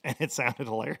 And it sounded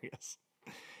hilarious.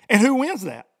 And who wins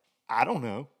that? I don't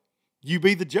know. You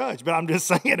be the judge. But I'm just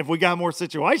saying, if we got more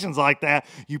situations like that,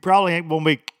 you probably ain't going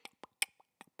to be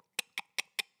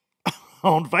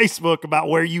on Facebook about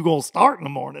where you going to start in the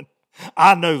morning.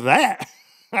 I know that.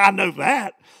 I know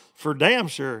that for damn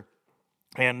sure.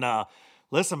 And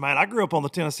listen, man, I grew up on the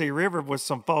Tennessee River with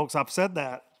some folks. I've said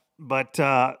that, but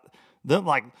them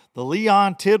like the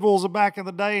Leon Tidwells of back in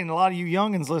the day, and a lot of you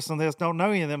youngins listening to this don't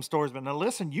know any of them stories. But now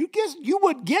listen, you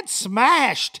would get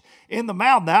smashed in the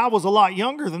mouth. Now I was a lot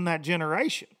younger than that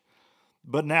generation,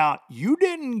 but now you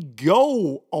didn't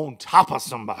go on top of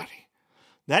somebody.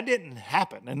 That didn't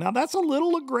happen. And now that's a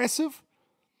little aggressive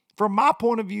from my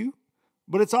point of view,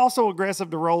 but it's also aggressive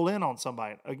to roll in on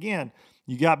somebody. Again,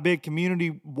 you got big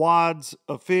community wads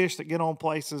of fish that get on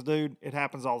places, dude. It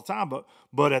happens all the time.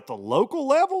 But at the local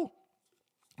level,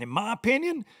 in my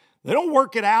opinion, they don't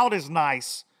work it out as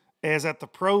nice as at the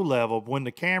pro level when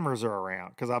the cameras are around,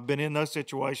 because I've been in those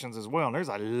situations as well. And there's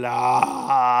a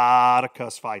lot of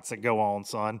cuss fights that go on,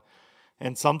 son.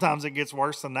 And sometimes it gets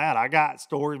worse than that. I got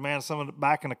stories, man, some of the,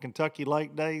 back in the Kentucky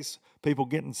Lake days, people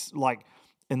getting, like,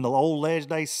 in the old ledge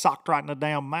days, socked right in the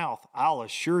damn mouth. I'll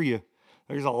assure you,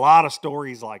 there's a lot of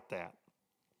stories like that.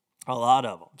 A lot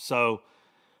of them. So,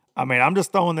 I mean, I'm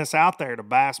just throwing this out there to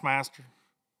Bassmaster,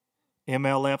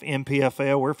 MLF,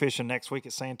 NPFL. We're fishing next week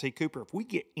at Santee Cooper. If we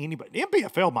get anybody,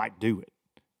 NPFL might do it.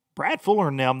 Brad Fuller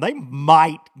and them, they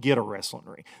might get a wrestling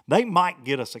ring. They might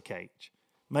get us a cage.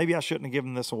 Maybe I shouldn't have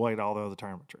given this away to all the other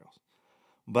tournament trails.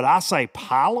 But I say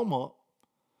pile them up.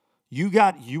 You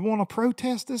want to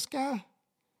protest this guy?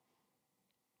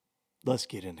 Let's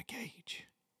get in the cage.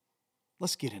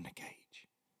 Let's get in the cage.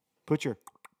 Put your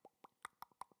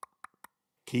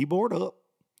keyboard up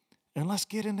and let's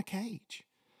get in the cage.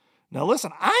 Now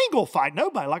listen, I ain't going to fight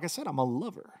nobody. Like I said, I'm a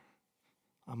lover.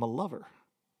 I'm a lover.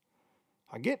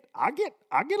 I get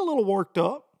a little worked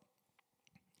up.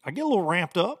 I get a little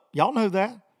ramped up. Y'all know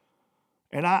that.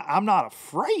 And I'm not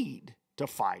afraid to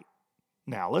fight.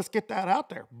 Now, let's get that out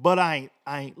there. But I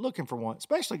ain't looking for one,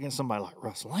 especially against somebody like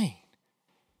Russ Lane.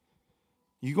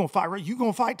 You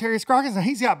gonna fight Terry Scroggins, and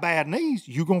he's got bad knees.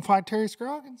 You gonna fight Terry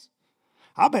Scroggins?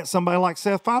 I bet somebody like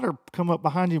Seth Fighter come up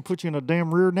behind you and put you in a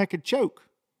damn rear naked choke.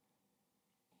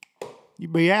 You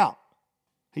be out.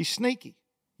 He's sneaky.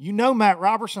 You know Matt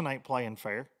Robertson ain't playing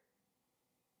fair.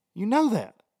 You know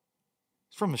that.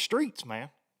 It's from the streets, man.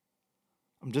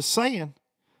 I'm just saying.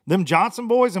 Them Johnson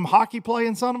boys, them hockey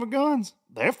playing son of a guns,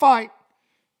 they'll fight.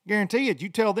 Guarantee it. You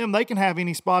tell them they can have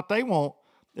any spot they want.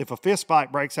 If a fist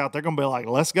fight breaks out, they're going to be like,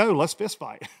 let's go, let's fist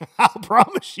fight. I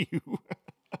promise you.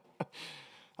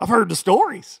 I've heard the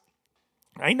stories.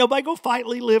 Ain't nobody going to fight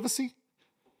Lee Livesey.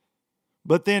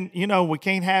 But then, you know, we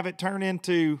can't have it turn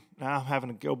into, now I'm having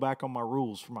to go back on my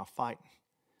rules for my fighting.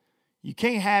 You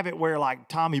can't have it where, like,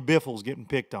 Tommy Biffle's getting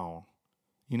picked on.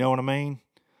 You know what I mean?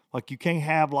 Like, you can't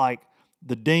have, like,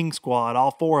 the ding squad,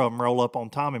 all four of them roll up on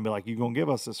Tommy and be like, you going to give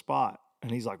us this spot? And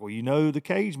he's like, well, you know the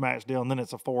cage match deal, and then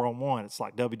it's a 4-on-1. It's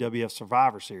like WWF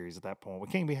Survivor Series at that point. We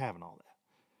can't be having all that.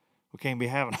 We can't be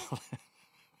having all that.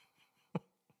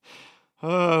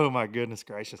 Oh, my goodness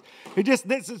gracious.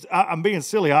 I'm being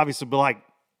silly, obviously, but, like,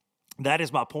 that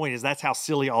is my point, is that's how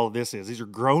silly all of this is. These are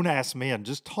grown-ass men.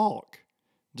 Just talk.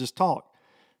 Just talk.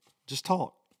 Just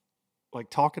talk. Like,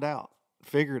 talk it out.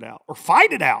 Figure it out. Or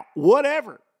fight it out.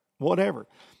 Whatever.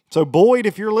 So, Boyd,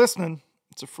 if you're listening,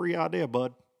 it's a free idea,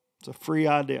 bud. It's a free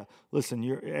idea.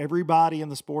 Listen, everybody in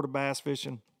the sport of bass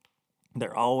fishing,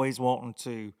 they're always wanting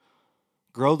to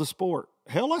grow the sport.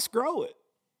 Hell, let's grow it.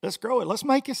 Let's grow it. Let's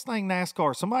make this thing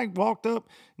NASCAR. Somebody walked up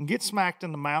and get smacked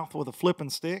in the mouth with a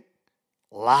flipping stick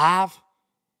live.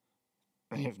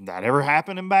 If that ever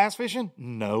happened in bass fishing?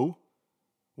 No.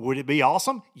 Would it be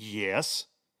awesome? Yes.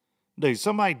 Dude,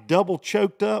 somebody double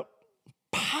choked up,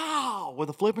 pow,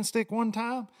 with a flipping stick one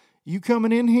time. You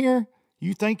coming in here?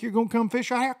 You think you're going to come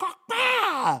fish right here?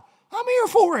 I'm here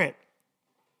for it.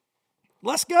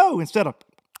 Let's go. Instead of,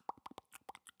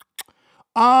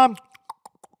 I'm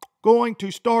going to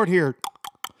start here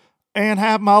and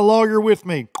have my lawyer with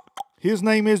me. His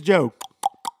name is Joe.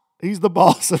 He's the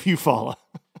boss of Eufaula.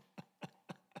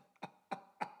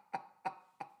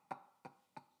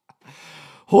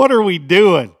 What are we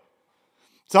doing?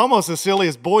 It's almost as silly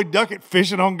as Boyd Duckett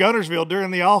fishing on Guntersville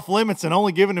during the off limits and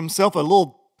only giving himself a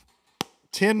little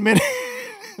 10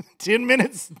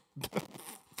 minutes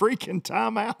freaking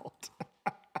timeout.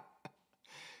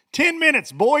 10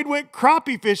 minutes. Boyd went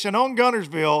crappie fishing on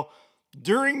Guntersville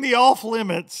during the off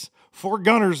limits for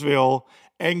Guntersville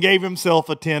and gave himself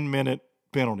a 10-minute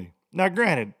penalty. Now,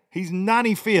 granted, he's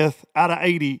 95th out of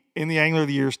 80 in the Angler of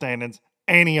the Year standings,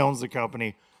 and he owns the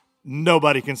company.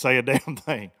 Nobody can say a damn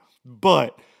thing.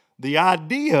 But the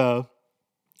idea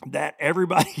that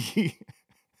everybody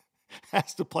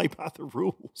has to play by the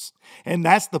rules, and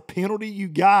that's the penalty you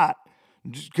got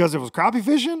just because it was crappie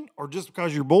fishing, or just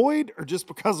because you're Boyd, or just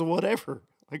because of whatever.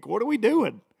 Like, what are we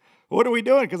doing? What are we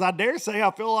doing? Because I dare say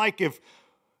I feel like if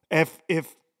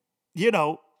If you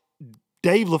know,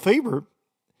 Dave Lefebvre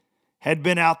had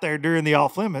been out there during the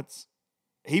off limits,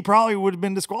 he probably would have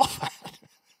been disqualified.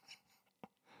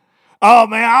 Oh,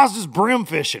 man, I was just brim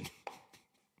fishing.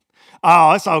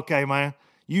 Oh, it's okay, man.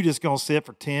 You just going to sit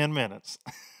for 10 minutes.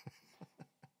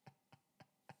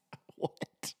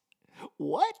 What?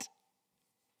 What?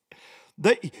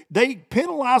 They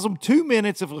penalize them 2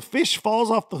 minutes if a fish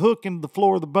falls off the hook into the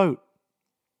floor of the boat.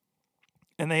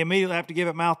 And they immediately have to give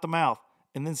it mouth to mouth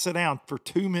and then sit down for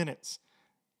 2 minutes.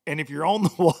 And if you're on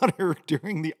the water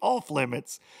during the off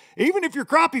limits, even if you're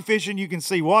crappie fishing, you can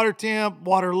see water temp,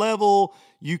 water level,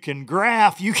 you can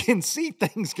graph, you can see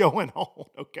things going on,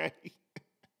 okay?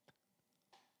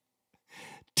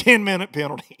 10-minute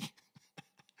penalty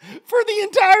for the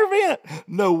entire event.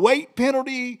 No weight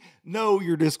penalty, no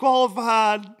you're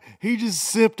disqualified. He just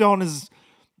sipped on his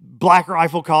Black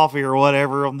Rifle coffee or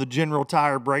whatever on the General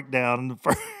Tire breakdown in the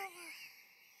first.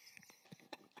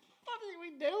 What are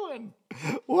we doing?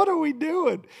 What are we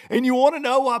doing? And you want to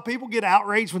know why people get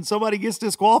outraged when somebody gets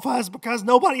disqualified? It's because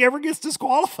nobody ever gets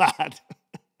disqualified.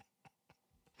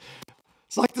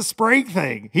 It's like the Sprague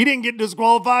thing. He didn't get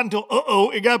disqualified until,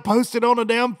 it got posted on a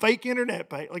damn fake internet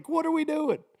page. Like, what are we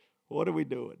doing? What are we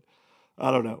doing?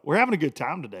 I don't know. We're having a good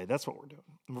time today. That's what we're doing.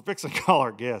 We're fixing to call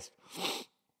our guest.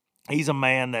 He's a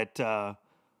man that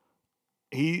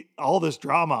all this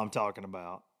drama I'm talking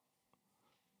about,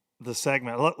 the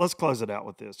segment, let's close it out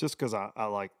with this just because I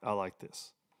like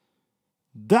this.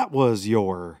 That was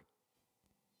your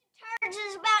Turds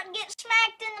is about to get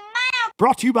smacked in the mouth.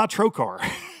 brought to you by Trocar.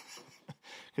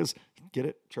 Because, get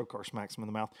it? Trocar smacks him in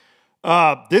the mouth.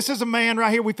 This is a man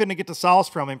right here. We finna get the sauce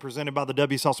from him, presented by the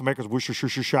W Sauce America's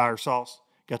Worcestershire sauce.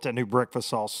 Got that new breakfast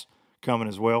sauce coming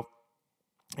as well.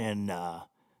 And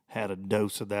had a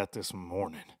dose of that this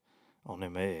morning on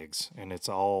them eggs. And it's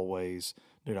always,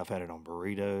 dude, I've had it on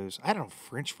burritos. I had it on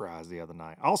French fries the other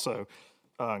night. Also,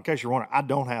 in case you're wondering, I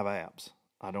don't have abs.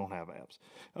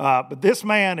 But this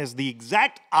man is the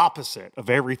exact opposite of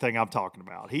everything I'm talking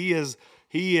about. He is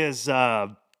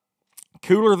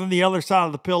cooler than the other side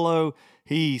of the pillow.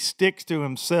 He sticks to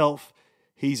himself.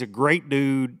 He's a great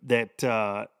dude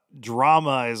that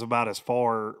drama is about as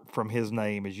far from his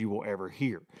name as you will ever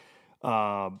hear.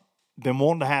 Been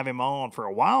wanting to have him on for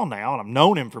a while now, and I've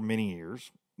known him for many years.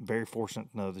 Very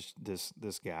fortunate to know this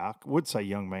guy. I would say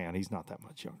young man. He's not that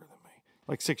much younger than me.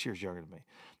 Like 6 years younger than me.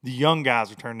 The young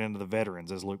guys are turning into the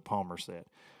veterans, as Luke Palmer said.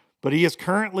 But he is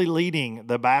currently leading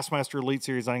the Bassmaster Elite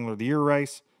Series Angler of the Year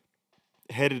race,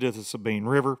 headed to the Sabine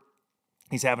River.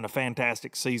 He's having a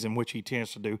fantastic season, which he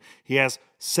tends to do. He has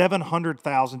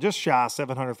 $700,000, just shy of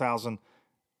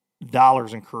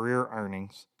 $700,000 in career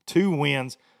earnings, 2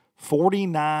 wins,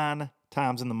 49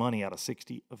 times in the money out of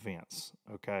 60 events.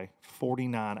 Okay,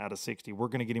 49 out of 60. We're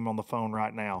going to get him on the phone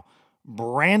right now.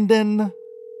 Brandon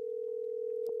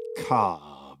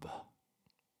Cobb.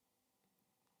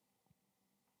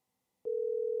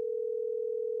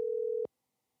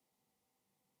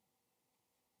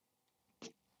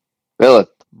 Hello.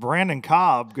 Brandon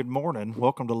Cobb, good morning.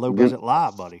 Welcome to Low Budget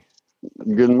Live, buddy.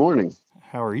 Good morning.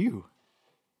 How are you?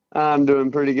 I'm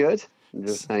doing pretty good.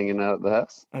 Just hanging out at the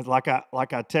house. Like I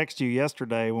texted you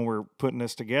yesterday when we were putting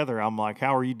this together. I'm like,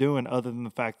 how are you doing other than the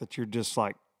fact that you're just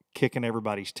like kicking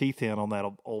everybody's teeth in on that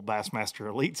old Bassmaster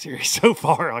Elite Series so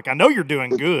far? Like, I know you're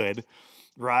doing good,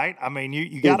 right? I mean,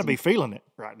 you got to be feeling it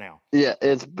right now. Yeah,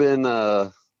 it's been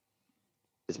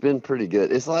pretty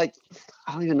good. It's like,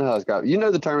 I don't even know how to describe it. You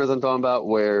know the tournaments I'm talking about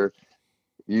where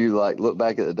you like look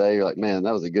back at the day, you're like, man,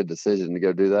 that was a good decision to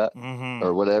go do that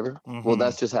or whatever. Well,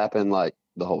 that's just happened like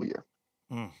the whole year.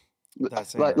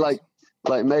 That's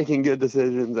like making good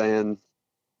decisions, and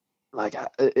like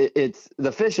it's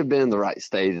the fish have been in the right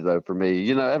stage though for me.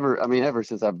 You know, ever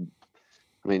since since I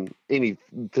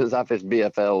fished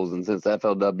BFLs and since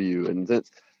FLW and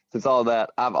since all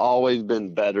that, I've always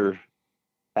been better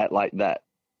at like that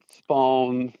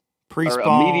spawn.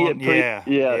 Pre-spawn,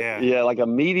 like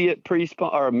immediate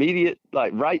pre-spawn or immediate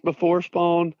like right before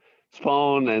spawn,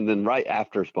 and then right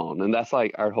after spawn, and that's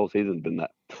like our whole season's been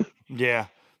that. Yeah,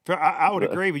 I would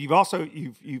agree. But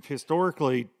you've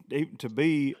historically, to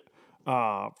be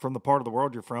from the part of the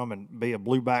world you're from and be a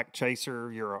blueback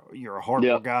chaser, you're a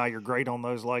harbor guy. You're great on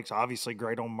those lakes. Obviously,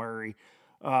 great on Murray.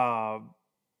 But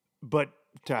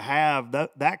to have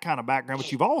that kind of background,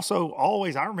 but you've also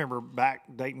always, I remember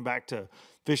dating back to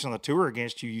fishing on the tour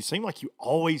against you, you seem like you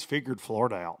always figured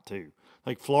Florida out too.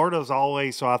 Like Florida's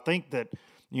always, so I think that,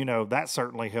 you know, that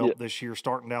certainly helped this year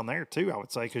starting down there too, I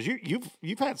would say, because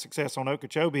you've had success on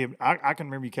Okeechobee. I can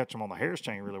remember you catch them on the Harris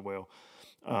chain really well.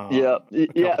 Yeah.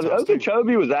 times too.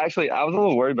 Okeechobee was actually, I was a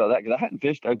little worried about that because I hadn't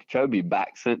fished Okeechobee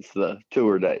back since the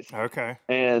tour days. Okay.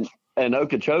 And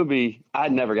Okeechobee, I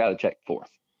never got a check fourth.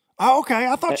 Oh, okay.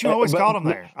 I thought you always caught them But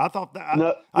there. I thought that.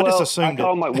 no, I just well, assumed I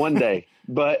caught it. them like one day,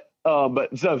 but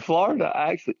so Florida,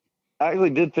 I actually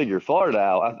did figure Florida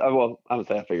out. I'm gonna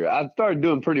say I figured. I started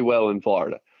doing pretty well in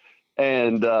Florida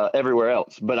and everywhere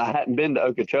else, but I hadn't been to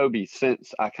Okeechobee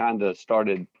since I kind of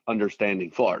started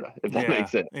understanding Florida, if that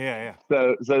makes sense. Yeah.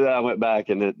 So then I went back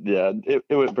and it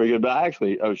went pretty good. But I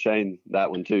actually owe Shane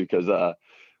that one too because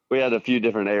we had a few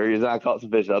different areas. I caught some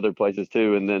fish at other places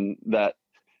too, and then that.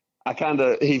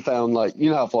 He found like,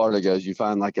 you know how Florida goes, you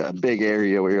find like a big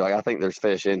area where you're like, I think there's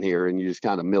fish in here, and you just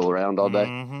kind of mill around all day.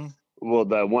 Mm-hmm. Well,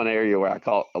 the one area where I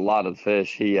caught a lot of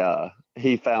fish, he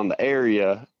found the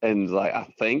area and was like,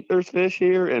 I think there's fish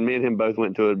here. And me and him both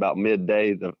went to it about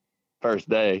midday the first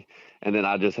day. And then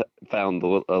I just found a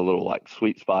little like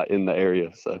sweet spot in the area.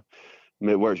 So I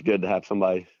mean, it works good to have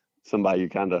somebody you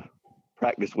kind of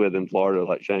practice with in Florida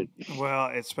like Shane. Well,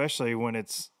 especially when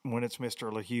it's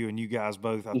Mr. LaHue and you guys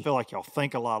both, I feel like y'all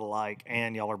think a lot alike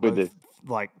and y'all are both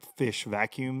like fish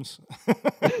vacuums.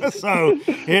 So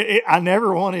I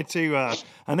never wanted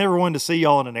to see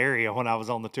y'all in an area when I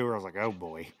was on the tour. I was like, oh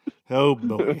boy,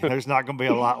 there's not going to be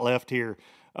a lot left here.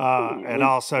 And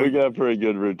also we got a pretty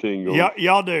good routine going.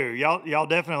 Y'all do. Y'all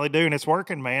definitely do. And it's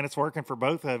working, man. It's working for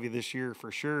both of you this year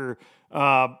for sure.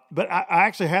 But I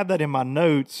actually had that in my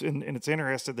notes, and it's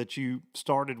interesting that you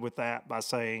started with that by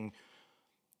saying,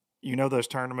 you know, those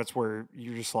tournaments where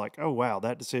you're just like, oh, wow,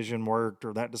 that decision worked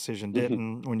or that decision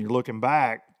didn't when you're looking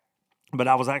back. But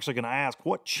I was actually going to ask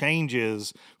what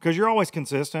changes, because you're always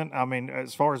consistent. I mean,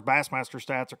 as far as Bassmaster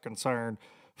stats are concerned,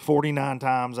 49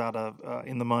 times out of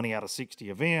in the money out of 60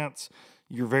 events.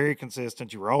 You're very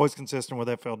consistent. You were always consistent with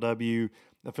FLW.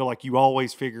 I feel like you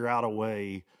always figure out a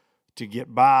way to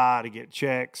get by, to get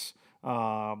checks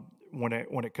when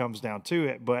it comes down to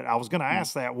it. But I was going to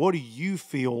ask that. What do you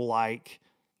feel like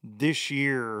this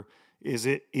year? Is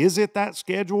it that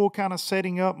schedule kind of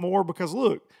setting up more? Because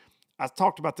look, I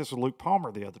talked about this with Luke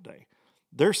Palmer the other day.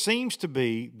 There seems to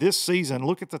be this season,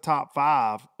 look at the top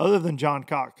 5, other than John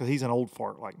Cox, because he's an old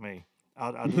fart like me.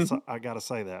 I got to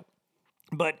say that.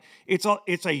 But it's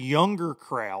a younger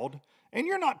crowd, and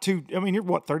you're not too, I mean, you're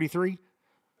what, 33?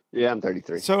 Yeah, I'm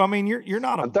 33. So, I mean, you're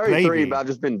not a I'm 33, baby. but I've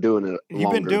just been doing it longer.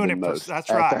 You've been doing than it most. that's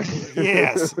right.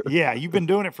 Yes. Yeah, you've been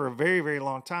doing it for a very, very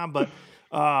long time.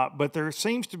 But there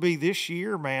seems to be this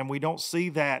year, man, we don't see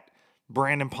that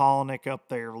Brandon Polnick up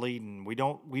there leading. We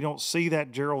don't see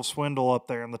that Gerald Swindle up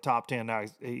there in the top 10.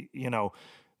 Now,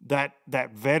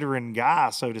 that veteran guy,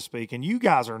 so to speak, and you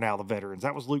guys are now the veterans.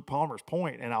 That was Luke Palmer's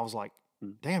point, and I was like,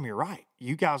 damn, you're right.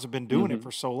 You guys have been doing it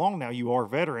for so long now. You are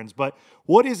veterans. But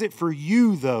what is it for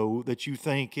you, though, that you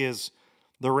think is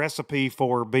the recipe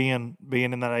for being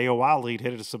in that AOI lead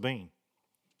headed to Sabine?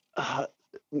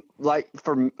 Like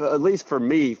at least for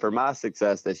me, for my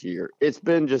success this year, it's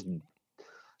been just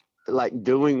like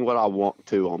doing what I want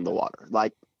to on the water.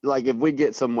 Like if we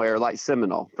get somewhere like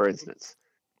Seminole, for instance,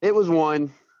 it was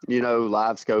one,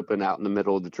 live scoping out in the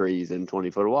middle of the trees in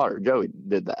 20 foot of water. Joey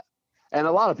did that. And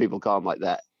a lot of people call them like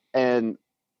that. And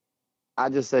I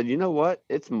just said, you know what?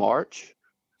 It's March.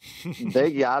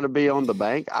 They got to be on the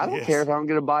bank. I don't care if I'm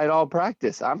going to bite all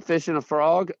practice. I'm fishing a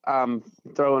frog. I'm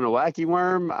throwing a wacky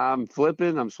worm. I'm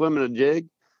flipping. I'm swimming a jig.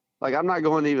 Like, I'm not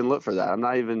going to even look for that. I'm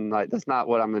not even like, that's not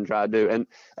what I'm going to try to do.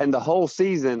 And the whole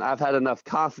season, I've had enough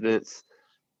confidence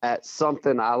at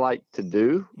something I like to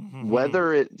do,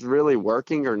 whether it's really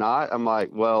working or not. I'm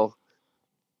like, well,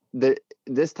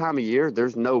 this time of year,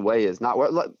 there's no way it's not.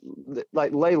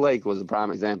 Like Lay Lake was a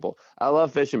prime example. I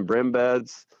love fishing brim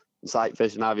beds, sight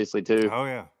fishing, obviously, too. Oh,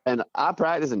 yeah. And I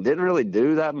practiced and didn't really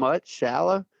do that much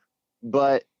shallow,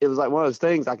 but it was like one of those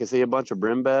things. I could see a bunch of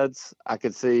brim beds. I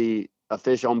could see a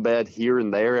fish on bed here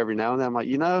and there every now and then. I'm like,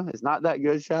 it's not that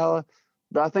good shallow,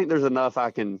 but I think there's enough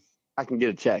I can get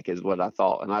a check is what I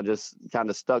thought. And I just kind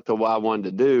of stuck to what I wanted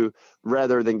to do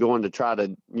rather than going to try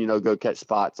to, go catch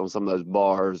spots on some of those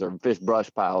bars or fish brush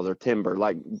piles or timber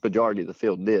like majority of the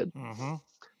field did.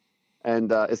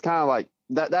 And it's kind of like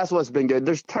that's what's been good.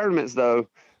 There's tournaments though.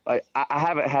 Like I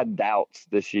haven't had doubts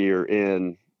this year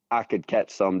in I could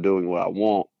catch some doing what I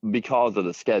want because of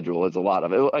the schedule. It's a lot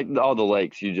of it. Like all the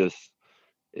lakes,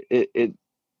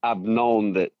 I've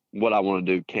known that what I want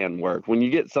to do can work. When you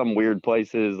get some weird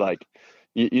places, like,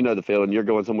 the field, and you're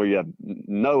going somewhere you have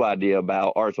no idea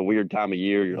about, or it's a weird time of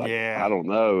year, you're like, I don't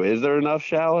know. Is there enough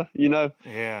shallow?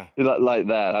 Yeah. Like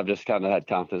that. I've just kind of had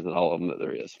confidence in all of them that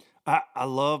there is. I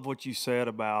love what you said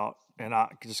about, and I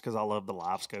just because I love the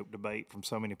live scope debate from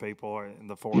so many people and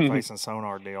the forward facing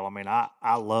sonar deal. I mean,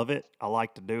 I love it. I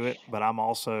like to do it, but I'm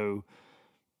also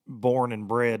born and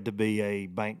bred to be a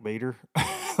bank beater.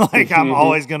 Like I'm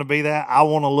always going to be that. I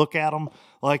want to look at them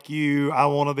like you. I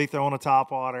want to be throwing a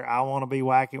top water. I want to be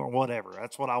whacking or whatever.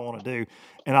 That's what I want to do.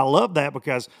 And I love that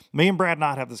because me and Brad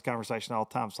Knight have this conversation all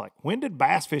the time. It's like, when did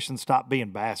bass fishing stop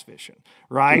being bass fishing?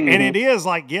 Right. And it is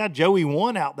like, yeah, Joey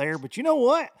won out there, but you know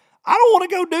what? I don't want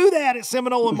to go do that at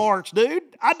Seminole in March, dude.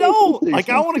 I don't. Like,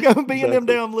 I want to go be in them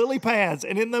damn lily pads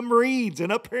and in them reeds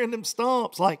and up here in them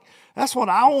stumps. Like, that's what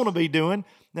I want to be doing.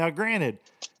 Now, granted,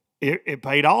 it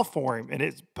paid off for him, and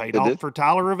it's paid off for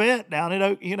Tyler Rivette down at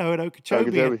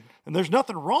Okeechobee. And there's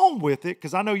nothing wrong with it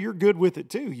because I know you're good with it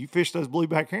too. You fish those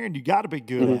blueback herring, you got to be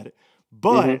good at it.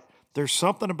 But there's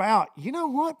something about, you know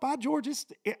what, by George,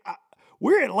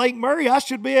 we're at Lake Murray. I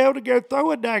should be able to go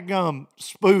throw a daggum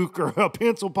spook or a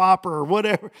pencil popper or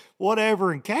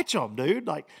whatever, and catch them, dude.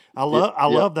 Like I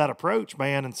love that approach,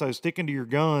 man. And so sticking to your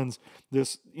guns,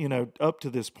 up to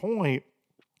this point.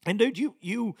 And dude,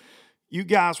 you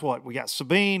guys, what we got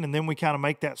Sabine, and then we kind of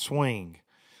make that swing,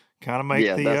 kind of make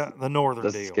the northern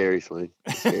deal. That's a scary swing.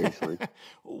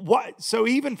 What? So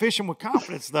even fishing with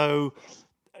confidence, though.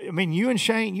 I mean, you and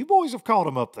Shane, you boys have caught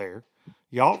them up there.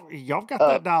 Y'all got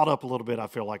that dialed up a little bit. I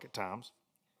feel like at times.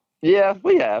 Yeah,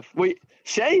 we have.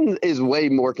 Shane is way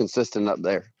more consistent up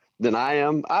there than I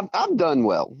am. I've done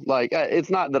well. Like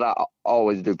it's not that I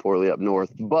always do poorly up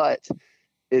north, but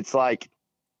it's like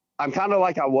I'm kind of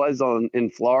like I was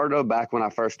in Florida back when I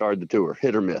first started the tour,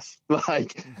 hit or miss. I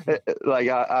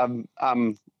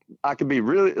could be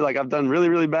really like I've done really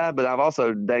really bad, but I've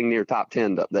also dang near top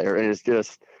 10 up there, and it's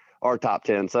just our top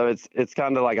 10. So it's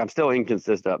kind of like I'm still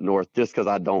inconsistent up north just because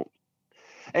I don't.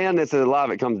 And it's a lot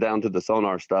of it comes down to the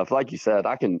sonar stuff. Like you said,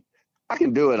 I can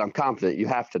do it. I'm confident. You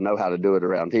have to know how to do it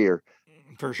around here.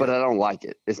 For sure. But I don't like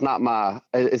it. It's not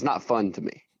fun to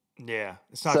me. Yeah,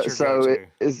 it's not your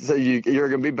go-to. So you're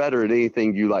gonna be better at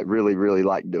anything you like really really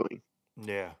like doing.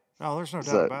 Yeah. Oh, there's no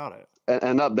doubt about it.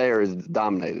 And up there is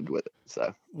dominated with it.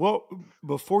 So well,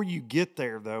 before you get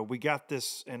there though, we got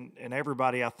this, and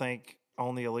everybody I think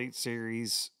on the Elite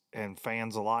Series and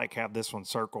fans alike have this one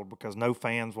circled because no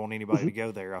fans want anybody to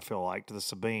go there. I feel like to the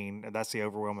Sabine, and that's the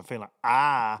overwhelming feeling.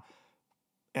 I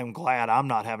am glad I'm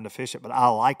not having to fish it, but I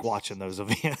like watching those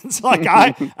events. Like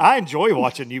I enjoy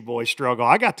watching you boys struggle.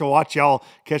 I got to watch y'all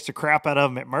catch the crap out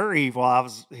of them at Murray while I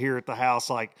was here at the house,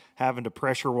 like having to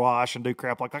pressure wash and do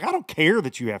crap like I don't care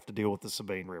that you have to deal with the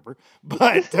Sabine River,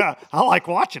 but I like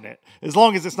watching it as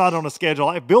long as it's not on a schedule.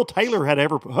 If Bill Taylor had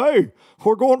ever, hey,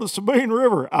 we're going to the Sabine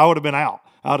River, I would have been out.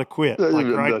 I would have quit like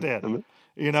right then,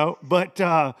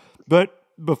 But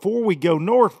before we go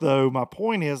north, though, my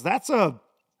point is that's an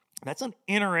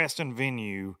interesting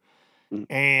venue.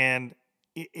 And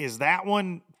is that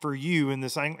one for you in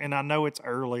this thing? And I know it's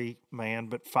early, man,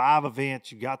 but 5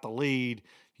 events, you got the lead.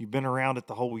 You've been around it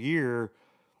the whole year.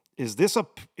 Is this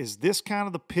kind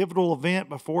of the pivotal event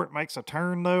before it makes a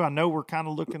turn, though? I know we're kind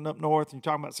of looking up north and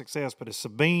you're talking about success, but is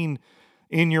Sabine,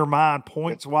 in your mind,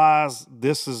 points-wise,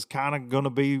 this is kind of going to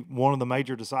be one of the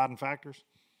major deciding factors?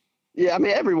 Yeah, I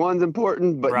mean, everyone's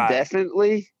important, but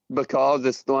definitely because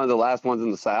it's one of the last ones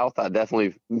in the South, I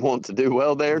definitely want to do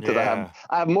well there because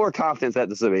I have more confidence at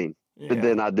the Sabine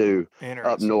than I do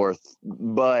up north.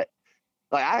 But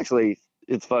like, actually,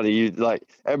 it's funny.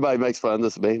 Everybody makes fun of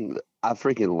the Sabine. I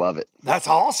freaking love it. That's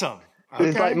awesome. Okay.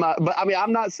 It's like but I mean,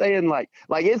 I'm not saying like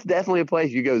it's definitely a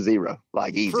place you go zero,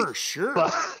 like easy. For sure.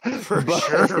 But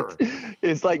sure.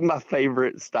 It's like my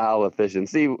favorite style of fishing.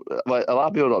 See, what a lot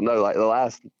of people don't know, like the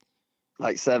last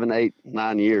 7, 8,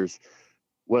 9 years,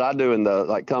 what I do in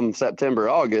the come September,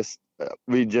 August,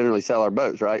 we generally sell our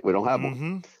boats, right? We don't have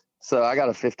one. So I got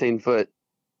a 15-foot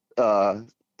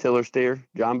tiller steer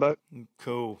John boat.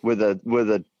 Cool. With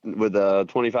a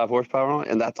 25 horsepower on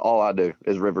it, and that's all I do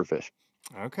is river fish.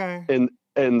 Okay. In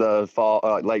the fall,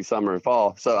 late summer and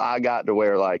fall. So I got to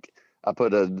where I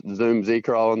put a Zoom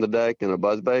Z-Crawl on the deck and a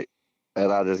buzzbait,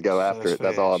 and I just go after it.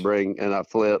 That's all I bring, and I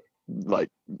flip,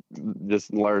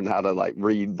 just learn how to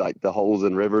read the holes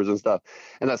in rivers and stuff.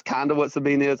 And that's kind of what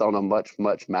Sabine is on a much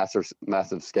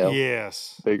massive scale.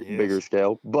 Yes. Bigger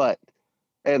scale,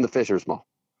 and the fish are small,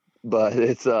 but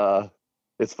it's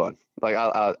fun.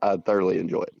 I thoroughly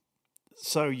enjoy it.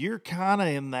 So you're kind of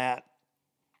in that.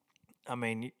 I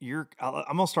mean,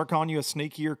 I'm gonna start calling you a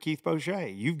sneakier Keith Boucher.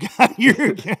 You've got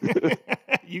you've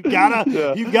got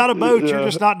a boat. You're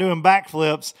just not doing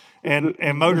backflips and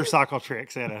motorcycle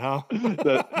tricks in it, huh?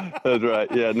 That's right.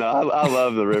 Yeah, no, I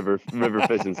love the river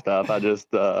fishing stuff. I just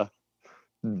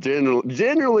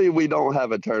Generally, we don't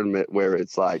have a tournament where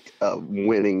it's like a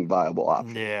winning viable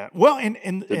option. Yeah. Well, and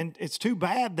it's too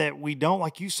bad that we don't,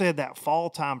 like you said, that fall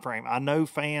time frame. I know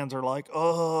fans are like,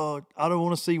 oh, I don't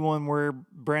want to see one where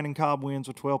Brandon Cobb wins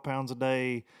with 12 pounds a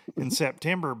day in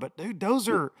September. But dude, those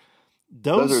are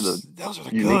the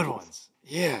good ones.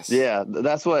 Yes. Yeah,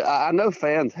 that's what I know.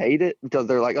 Fans hate it because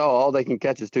they're like, oh, all they can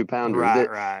catch is 2-pounders.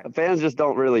 Right. Fans just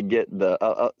don't really get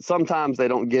the. Sometimes they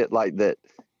don't get like that.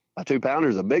 A 2-pounder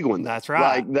is a big one. That's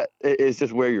right. Like that, it's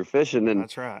just where you're fishing, and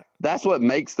that's right. That's what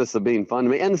makes the Sabine fun to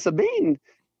me. And the Sabine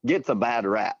gets a bad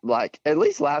rap. Like at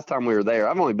least last time we were there,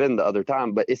 I've only been the other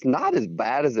time, but it's not as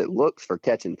bad as it looks for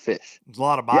catching fish. There's a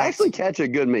lot of bites. You actually catch a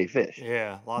good many fish.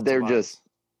 Yeah, lots. They're of bites. Just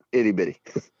itty bitty.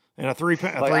 And a three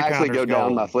like I actually go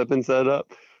down my flipping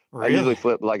setup. Really? I usually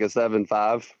flip like a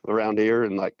 7.5 around here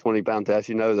and like 20-pound test.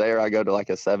 There I go to like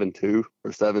a 7.2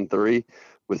 or 7.3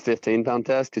 with 15-pound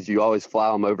test because you always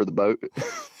fly them over the boat.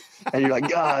 And you're like,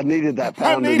 God, I needed that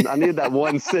pound. I needed that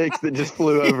 1.6 that just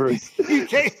flew over us.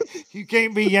 You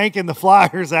can't be yanking the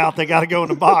flyers out. They got to go in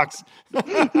the box.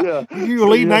 Yeah. You're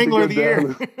leading angler of the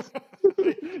year.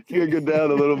 You go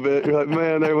down a little bit. You're like,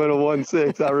 man, they went a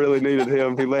 1.6. I really needed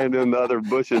him. He landed in the other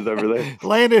bushes over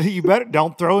there. You better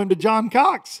don't throw him to John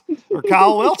Cox or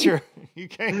Kyle Welcher. You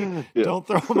can't. Yeah. Don't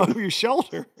throw him over your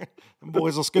shoulder. Them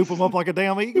boys will scoop him up like a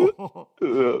damn eagle.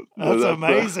 That's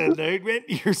amazing, dude. Man,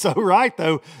 you're so right,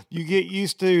 though. You get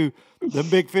used to the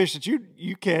big fish that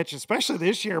you catch, especially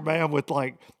this year, man, with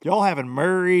like y'all having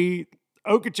Murray,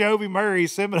 Okeechobee, Murray,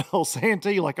 Seminole,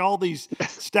 Santee, like all these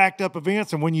stacked up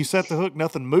events. And when you set the hook,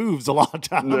 nothing moves a lot of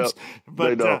times. No,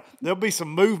 but there'll be some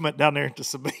movement down there at the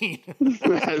Sabine.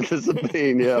 The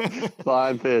Sabine, yeah.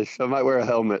 Flying fish. I might wear a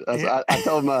helmet. I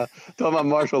told my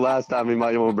marshal last time he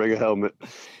might want to bring a helmet.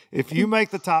 If you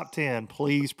make the top 10,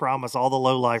 please promise all the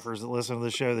low-lifers that listen to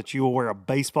the show that you will wear a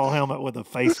baseball helmet with a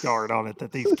face guard on it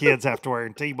that these kids have to wear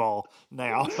in T-ball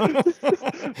now. What's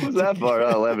that for?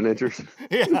 11 inches.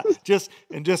 Yeah, just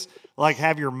like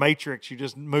have your matrix. You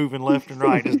just moving left and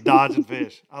right, just dodging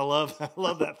fish. I love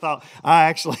that thought.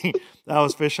 I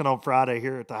was fishing on Friday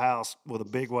here at the house with a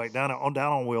big weight down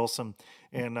on Wilson.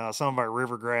 And some of our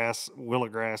river grass, willow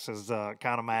grass is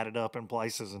kind of matted up in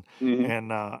places.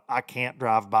 And I can't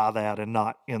drive by that and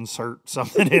not insert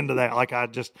something into that. Like I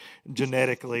just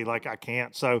genetically, like I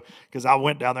can't. So, because I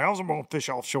went down there, I was going to fish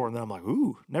offshore. And then I'm like,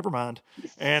 ooh, never mind.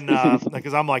 And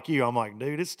because I'm like you, I'm like,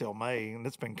 dude, it's still May. And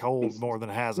it's been cold more than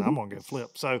it has. I'm going to get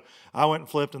flipped. So I went and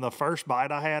flipped. And the first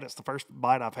bite I had, it's the first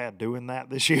bite I've had doing that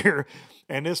this year.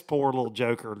 And this poor little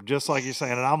joker, just like you're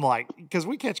saying. And I'm like, because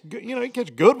we catch, you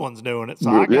catch good ones doing it. So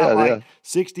I got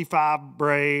 65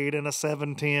 braid and a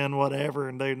 710, whatever.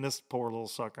 And dude, and this poor little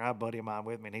sucker, I had a buddy of mine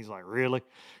with me, and he's like, really?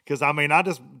 Because, I mean, I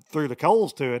just threw the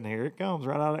coals to it, and here it comes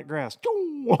right out of that grass.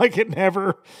 Like it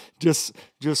never just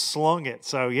slung it.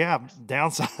 So, yeah,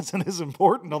 downsizing is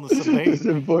important on the Sabine. It's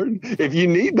important. If you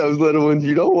need those little ones,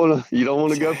 you don't want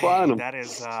to go find them. That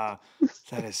is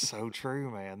so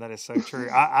true, man. That is so true.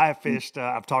 I fished,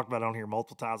 I've talked about it on here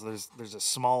multiple times. There's a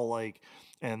small lake.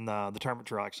 And the tournament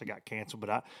trail actually got canceled.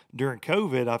 But during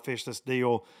COVID, I fished this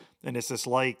deal, and it's this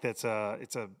lake it's a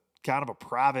kind of a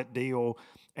private deal,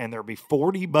 and there'll be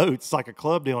 40 boats. It's like a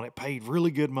club deal, and it paid really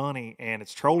good money, and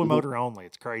it's trolling motor only.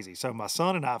 It's crazy. So my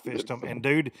son and I fished them, and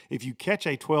dude, if you catch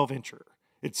a 12-incher,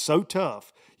 it's so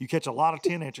tough. You catch a lot of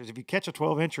 10-inchers. If you catch a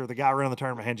 12-incher, the guy running the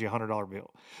tournament hands you a $100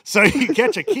 bill. So you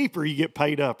catch a keeper, you get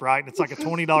paid up, right? And it's like a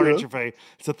 $20 entry fee.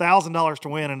 It's $1,000 to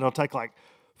win, and it'll take like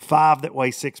 5 that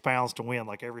weigh 6 pounds to win,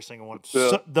 like every single one. Yeah.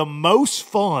 So, the most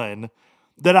fun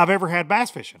that I've ever had bass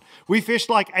fishing. We fished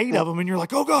like 8 of them, and you're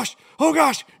like, oh gosh,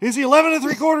 is he 11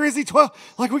 3/4? Is he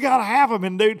 12? Like, we got to have him.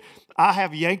 And dude, I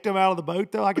have yanked him out of the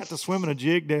boat, though. I got to swim in a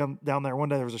jig down there one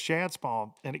day. There was a shad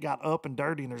spawn, and it got up and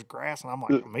dirty, and there's grass, and I'm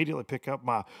like, immediately pick up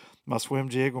my swim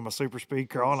jig with my super speed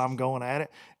crawl, and I'm going at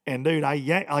it. And dude, I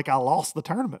lost the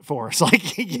tournament for us.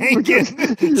 Like yanking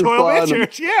 12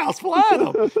 inches. Yeah, I was flying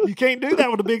them. You can't do that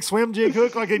with a big swim jig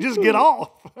hook. Like they just get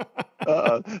off.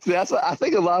 See, that's what I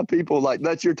think. A lot of people like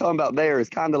that you're talking about there is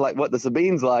kind of like what the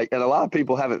Sabine's like, and a lot of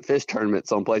people haven't fished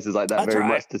tournaments on places like that very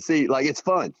much to see. Like it's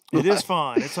fun. It is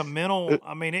fun. It's a mental.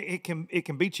 I mean, it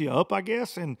can beat you up, I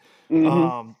guess, and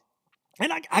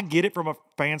and I get it from a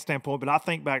fan standpoint, but I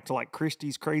think back to like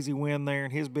Christie's crazy win there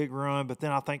and his big run. But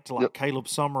then I think to like Caleb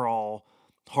Summerall,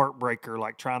 heartbreaker,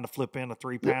 like trying to flip in a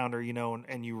 3-pounder,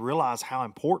 and you realize how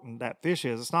important that fish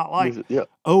is. It's not like,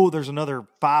 there's another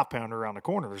 5-pounder around the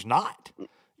corner. There's not,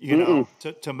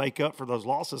 to make up for those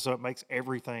losses. So it makes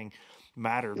everything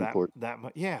matter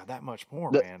that much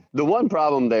more, man. The one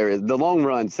problem there is the long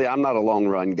run. See, I'm not a long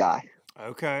run guy.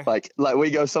 Okay. Like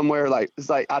we go somewhere, like it's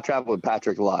like I travel with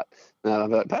Patrick a lot. And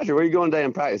I'm like, Patrick, where are you going today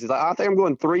in practice? He's like, I think I'm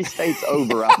going 3 states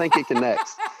over. I think it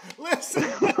connects. Listen,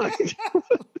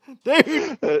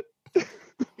 dude.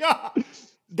 Yeah,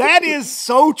 that is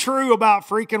so true about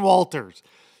freaking Walters.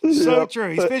 So Yep.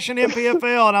 true. He's fishing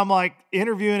MPFL, and I'm like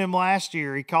interviewing him last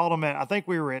year. He called him at, I think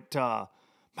we were at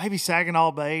maybe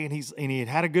Saginaw Bay, and he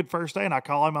had a good first day. And I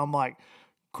call him. I'm like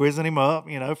quizzing him up,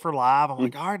 for live. I'm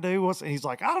like, all right, dude, what's? And he's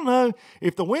like, I don't know.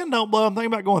 If the wind don't blow, I'm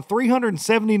thinking about going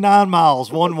 379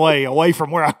 miles one way away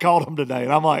from where I caught him today.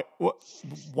 And I'm like, what?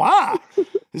 Why?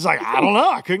 He's like, I don't know.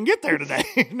 I couldn't get there today.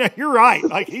 No, you're right.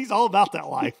 Like, he's all about that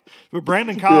life. But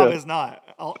Brandon Cobb is not.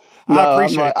 I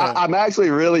appreciate that. I'm actually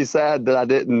really sad that I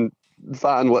didn't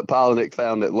find what Polinick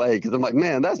found at Lake, because I'm like,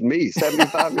 man, that's me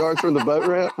 75 yards from the boat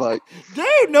ramp. Like,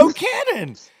 dude, no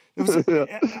kidding.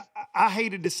 I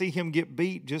hated to see him get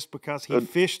beat just because he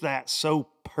fished that so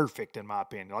perfect, in my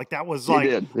opinion. Like, that was like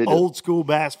He old school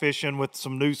bass fishing with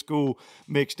some new school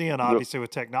mixed in, obviously with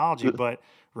technology, but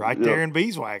there in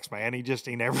beeswax, man, he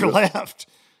never left.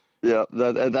 Yeah,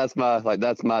 that's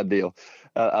my deal.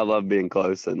 I love being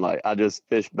close, and like I just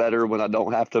fish better when I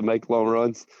don't have to make long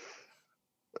runs.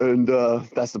 And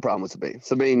that's the problem with Sabine.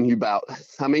 Sabine,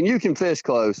 you can fish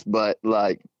close, but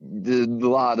like a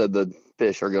lot of the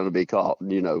fish are going to be caught,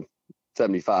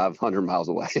 75, 100 miles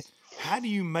away. How do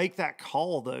you make that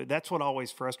call, though? That's what always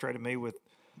frustrated me with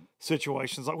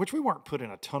situations like, which we weren't put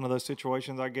in a ton of those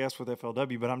situations, I guess, with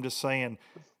FLW, but I'm just saying,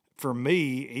 for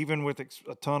me, even with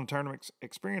a ton of tournament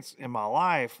experience in my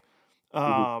life,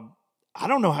 I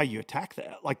don't know how you attack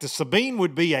that. Like, the Sabine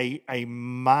would be a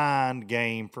mind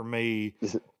game for me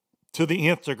to the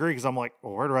nth degree, because I'm like,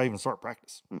 well, where do I even start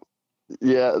practice?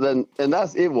 Yeah, it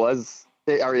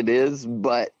is,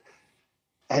 but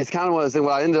it's kind of one of those things.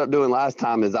 What I ended up doing last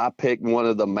time is I picked one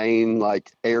of the main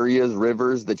like areas,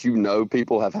 rivers that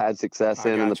people have had success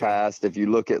in the past. If you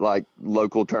look at like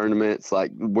local tournaments,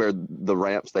 like where the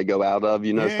ramps they go out of,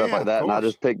 stuff like that. And I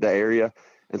just picked the area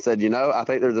and said, I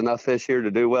think there's enough fish here to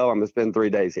do well. I'm going to spend 3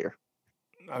 days here.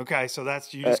 Okay, so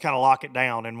that's, you just kind of lock it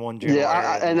down in one general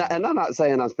area. And I'm not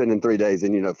saying I'm spending 3 days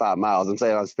in 5 miles. I'm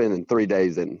saying I'm spending 3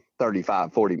 days in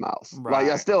 35, 40 miles. Right. Like,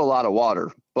 that's still a lot of water,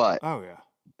 but oh yeah.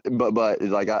 But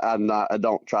like I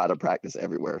don't try to practice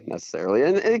everywhere necessarily,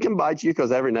 and it can bite you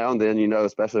because every now and then,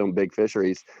 especially on big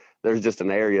fisheries, there's just an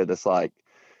area that's like,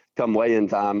 come weigh-in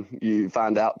time, you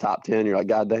find out top 10, you're like,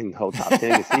 God dang, the whole top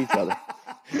 10 can see each other.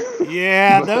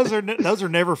 Yeah, those are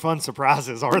never fun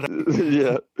surprises, are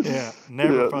they? Yeah,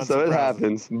 never fun. So surprises. It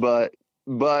happens, but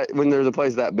when there's a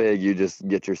place that big, you just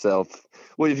get yourself.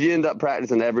 Well, if you end up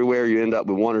practicing everywhere, you end up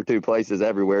with 1 or 2 places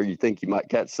everywhere. You think you might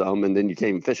catch some, and then you can't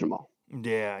even fish them all.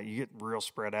 Yeah, you get real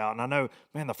spread out. And I know,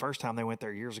 man, the first time they went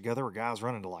there years ago, there were guys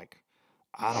running to like,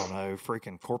 I don't know,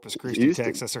 freaking Corpus Christi,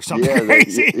 Texas or something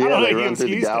crazy. They run through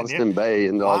the Galveston Bay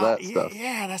and all that stuff.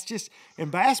 Yeah, that's just, in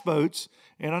bass boats,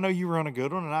 and I know you run a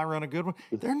good one and I run a good one,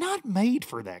 they're not made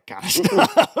for that kind of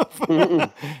stuff.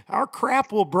 Our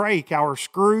crap will break. Our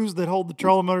screws that hold the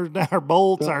trolling motors down, our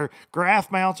bolts, our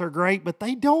graph mounts are great, but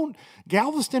they don't,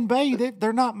 Galveston Bay,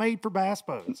 they're not made for bass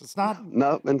boats. It's not.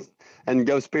 No, and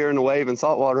go spearing a wave in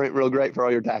saltwater ain't real great for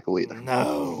all your tackle either.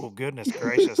 No, goodness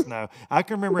gracious, no. I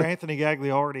can remember Anthony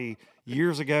Gagliardi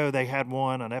years ago. They had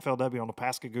one, an FLW on the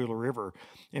Pascagoula River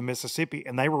in Mississippi,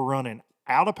 and they were running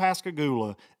out of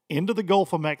Pascagoula into the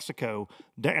Gulf of Mexico.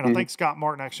 And I think Scott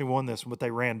Martin actually won this one, but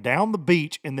they ran down the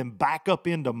beach and then back up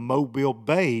into Mobile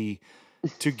Bay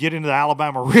to get into the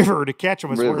Alabama River to catch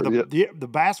them. It's where the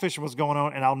bass fishing was going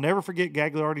on. And I'll never forget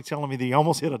Gagliardi telling me that he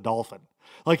almost hit a dolphin.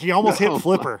 Like, he almost hit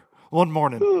Flipper one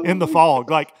morning in the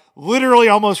fog. Like, literally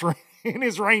almost in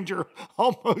his Ranger,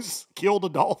 almost killed a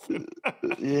dolphin.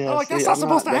 Yeah, I'm like, that's not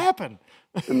supposed to happen.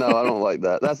 No, I don't like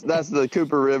that. That's the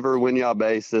Cooper River, Winyah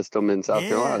Bay system in South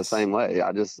Carolina, the same way.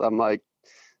 I just don't like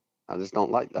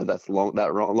that. That's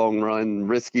long run,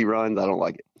 risky runs. I don't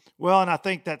like it. Well, and I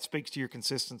think that speaks to your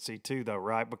consistency too, though,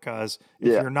 right? Because if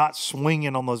you're not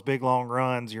swinging on those big, long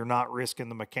runs, you're not risking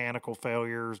the mechanical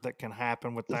failures that can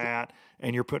happen with that,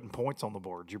 and you're putting points on the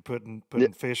board. You're putting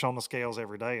fish on the scales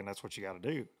every day, and that's what you got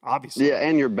to do, obviously. Yeah,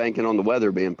 and you're banking on the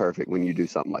weather being perfect when you do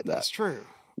something like that. That's true.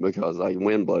 Because like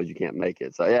wind blows, you can't make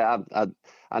it. So yeah,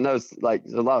 I know like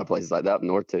there's a lot of places like that up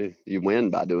north too. You win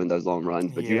by doing those long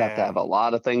runs, but you have to have a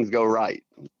lot of things go right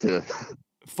to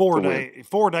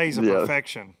 4 days of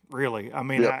perfection, really. I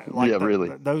mean, really.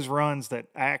 Those runs that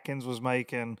Atkins was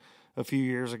making, a few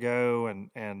years ago,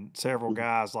 and several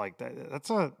guys like that.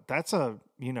 That's a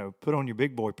put on your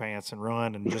big boy pants and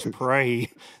run and just pray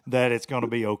that it's going to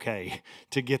be okay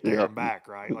to get there and back,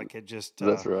 right? Like it just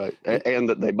that's right, and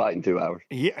that they bite in 2 hours.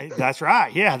 Yeah, that's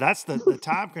right. Yeah, that's the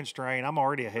time constraint. I'm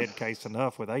already ahead case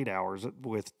enough with 8 hours.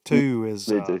 With 2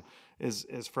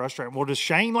 is frustrating. Well, does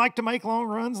Shane like to make long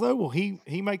runs though? Will he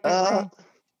make that run?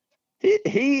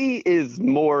 He is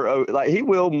more like he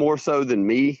will more so than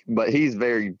me, but he's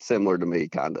very similar to me,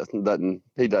 kind of. Doesn't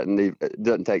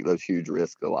take those huge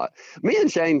risks a lot. Me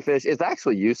and Shane fish. It's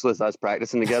actually useless us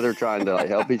practicing together, trying to like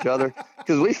help each other,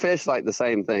 because we fish like the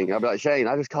same thing. I'll be like, Shane,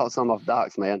 I just caught some off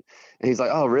docks, man, and he's like,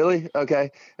 oh really? Okay,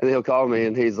 and then he'll call me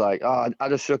and he's like, oh, I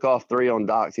just shook off 3 on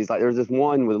docks. He's like, there's this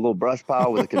one with a little brush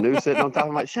pile with a canoe sitting on top.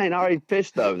 I'm like, Shane, I already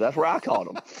fished those. That's where I caught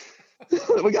them.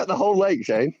 We got the whole lake,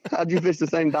 Shane. How'd you fish the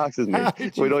same docks as me? How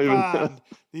did you find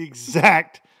the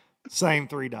exact same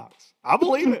 3 docks? I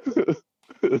believe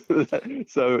it.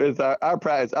 So it's our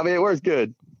practice. I mean, it works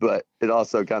good, but it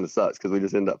also kind of sucks because we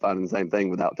just end up finding the same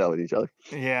thing without telling each other.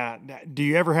 Yeah. Do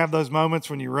you ever have those moments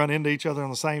when you run into each other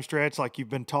on the same stretch, like you've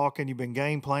been talking, you've been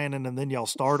game planning, and then y'all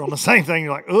start on the same thing?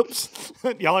 You're like, oops.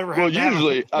 Y'all ever have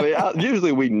that? Well,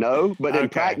 usually we know, but in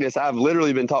practice, I've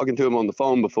literally been talking to him on the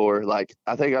phone before. Like,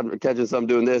 I think I'm catching something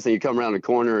doing this, and you come around the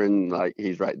corner, and like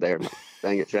he's right there. Like,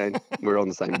 dang it, Shane, we're on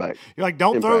the same bank. You're like,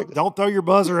 don't throw your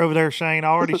buzzer over there, Shane. I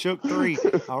already shook 3.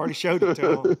 I already showed it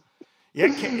to him.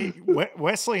 Yeah,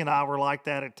 Wesley and I were like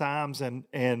that at times, and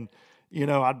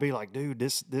I'd be like, dude,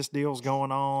 this deal's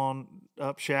going on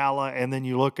up shallow, and then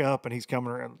you look up and he's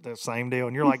coming around the same deal,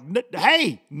 and you're like,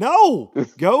 hey, no,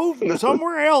 go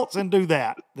somewhere else and do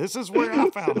that. This is where I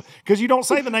found it, because you don't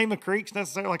say the name of the creeks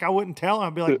necessarily. Like I wouldn't tell him.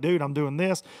 I'd be like, dude, I'm doing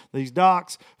this, these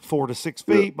docks, 4 to 6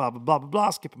 feet, blah blah blah blah blah,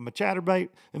 skipping my chatterbait,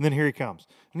 and then here he comes,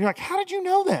 and you're like, how did you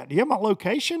know that? Do you have my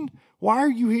location? Why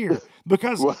are you here?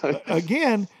 Because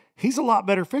again. He's a lot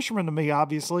better fisherman than me,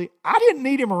 obviously. I didn't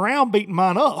need him around beating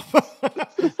mine up.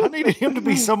 I needed him to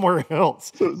be somewhere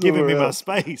else, giving me my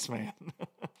space, man.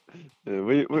 Yeah,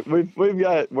 we've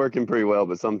got it working pretty well,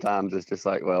 but sometimes it's just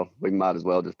like, well, we might as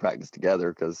well just practice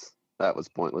together because that was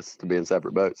pointless to be in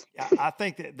separate boats. I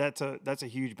think that's a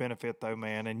huge benefit, though,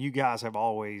 man. And you guys have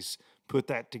always put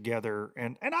that together,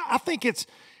 and I think it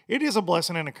is a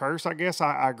blessing and a curse. I guess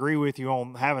I agree with you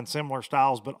on having similar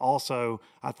styles, but also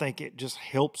I think it just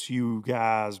helps you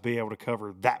guys be able to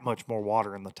cover that much more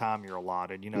water in the time you're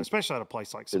allotted, especially at a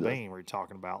place like Sabine where you're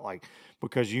talking about, like,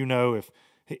 because if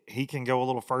he can go a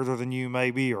little further than you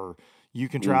maybe, or you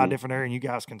can try a different area and you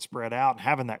guys can spread out, and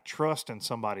having that trust in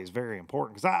somebody is very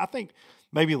important. Because I think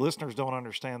maybe listeners don't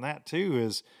understand that too,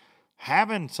 is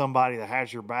having somebody that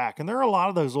has your back. And there are a lot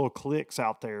of those little cliques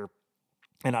out there,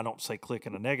 and I don't say clique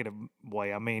in a negative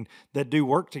way, I mean, that do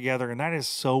work together, and that is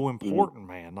so important,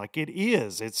 man. Like it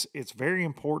is. It's very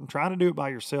important. Trying to do it by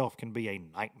yourself can be a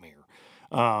nightmare.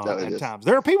 At times.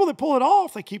 There are people that pull it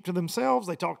off. They keep to themselves.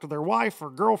 They talk to their wife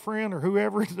or girlfriend or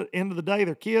whoever at the end of the day,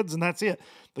 their kids, and that's it.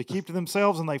 They keep to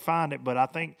themselves and they find it. But I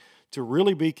think to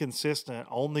really be consistent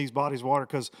on these bodies of water,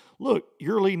 because look,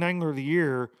 you're leading angler of the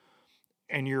year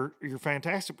and you're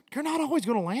fantastic, but you're not always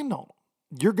going to land on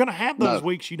them. You're going to have those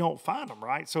weeks you don't find them,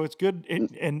 right? So it's good.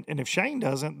 And if Shane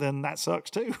doesn't, then that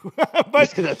sucks too.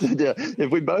 But if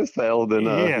we both fail, then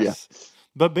yes. Yeah.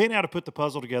 But being able to put the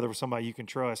puzzle together with somebody you can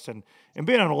trust, and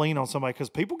being able to lean on somebody, because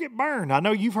people get burned. I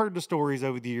know you've heard the stories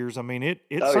over the years. I mean, it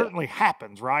certainly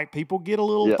happens, right? People get a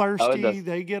little thirsty.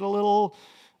 They get a little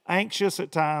anxious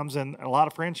at times, and a lot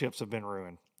of friendships have been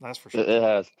ruined. That's for sure. It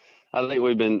has. I think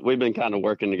we've been kind of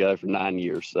working together for 9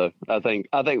 years, so I think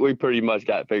we pretty much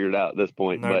got figured out at this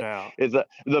point. No doubt. It's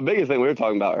the biggest thing we were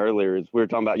talking about earlier is we were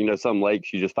talking about some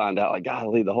lakes you just find out like,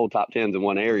 golly, the whole top 10's in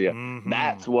one area. Mm-hmm.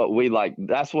 That's what we like.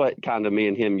 That's what kind of me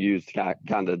and him used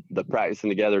kind of the practicing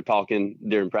together, talking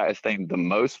during practice thing the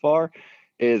most far.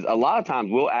 Is a lot of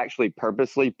times we'll actually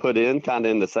purposely put in kind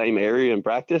of in the same area in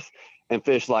practice and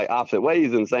fish like opposite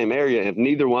ways in the same area. If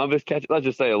neither one of us catch, let's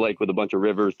just say a lake with a bunch of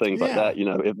rivers, things like that.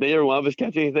 If neither one of us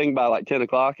catch anything by like 10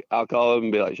 o'clock, I'll call him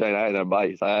and be like, Shane, I ain't no bite.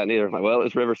 He's like, I neither. I'm like, well,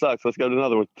 this river sucks. Let's go to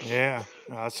another one. Yeah,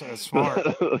 that's smart.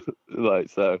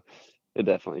 So it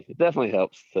definitely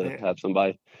helps to have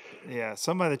somebody. Yeah,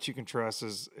 somebody that you can trust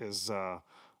is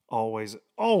always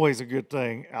a good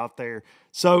thing out there.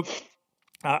 So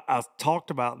I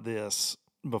talked about this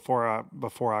before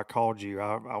I called you.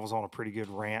 I was on a pretty good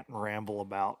rant and ramble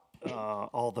about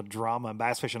all the drama in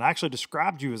bass fishing. I actually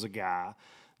described you as a guy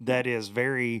that is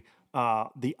very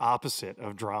the opposite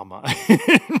of drama,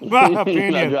 in my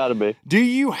opinion. I try to be. Do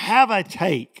you have a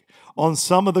take on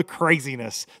some of the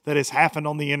craziness that has happened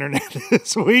on the internet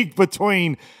this week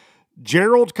between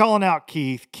Gerald calling out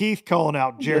Keith, Keith calling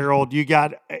out Gerald. You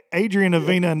got Adrian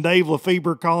Avina and Dave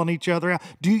Lefebvre calling each other out.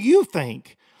 Do you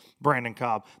think, Brandon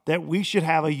Cobb, that we should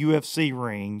have a UFC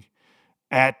ring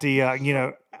at the,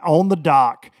 on the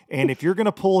dock? And if you're going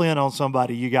to pull in on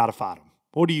somebody, you got to fight them.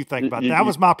 What do you think about that? That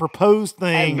was my proposed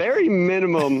thing. At very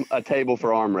minimum, a table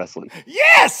for arm wrestling.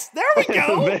 Yes, there we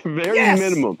go. Very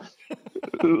minimum.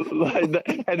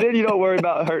 And then you don't worry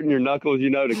about hurting your knuckles,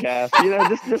 to cast.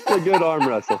 Just a good arm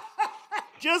wrestle.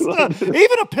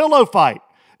 Even a pillow fight.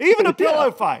 Even a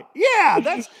pillow fight.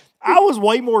 Yeah, I was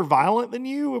way more violent than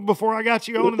you before I got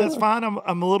you on, and that's fine.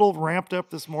 I'm a little ramped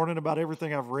up this morning about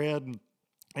everything I've read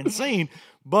and seen.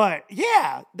 But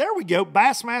yeah, there we go.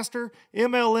 Bassmaster,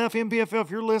 MLF, MPFL,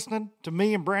 if you're listening to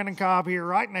me and Brandon Cobb here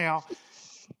right now,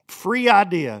 free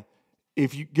idea.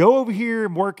 If you go over here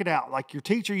and work it out, like your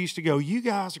teacher used to go, you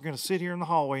guys are going to sit here in the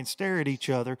hallway and stare at each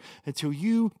other until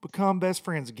you become best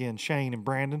friends again, Shane and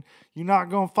Brandon. You're not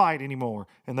going to fight anymore.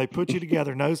 And they put you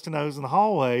together nose to nose in the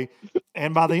hallway.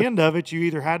 And by the end of it, you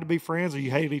either had to be friends or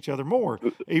you hated each other more,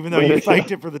 even though you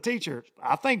faked it for the teacher.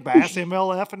 I think Bass,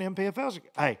 MLF, and MPFL,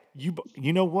 hey,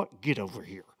 you know what? Get over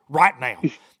here right now.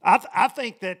 I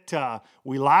think that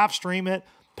we live stream it,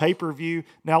 pay-per-view.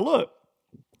 Now, look.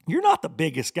 You're not the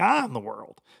biggest guy in the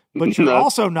world, but you're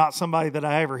also not somebody that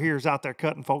I ever hear is out there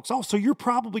cutting folks off. So you're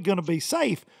probably going to be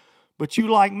safe. But you,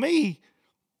 like me,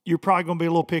 you're probably going to be a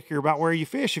little pickier about where you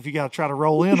fish if you got to try to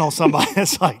roll in on somebody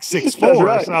that's like 6'4"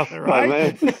 or something, right?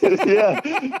 Man.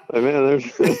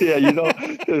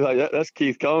 That's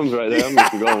Keith Combs right there. I'm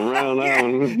just going around that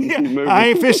one. I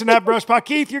ain't fishing that brush pile.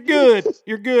 Keith, you're good.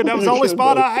 You're good. That was the only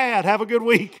spot I had. Have a good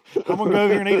week. I'm going to go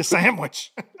over here and eat a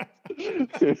sandwich.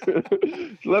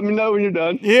 Let me know when you're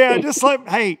done. Yeah,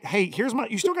 hey, here's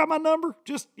you still got my number?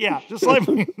 Just let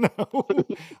me know.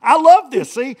 I love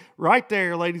this. See, right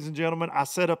there, ladies and gentlemen, I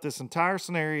set up this entire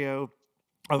scenario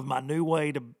of my new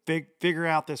way to figure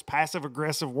out this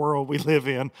passive-aggressive world we live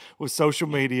in with social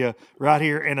media right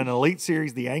here. And an Elite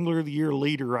Series, the Angler of the Year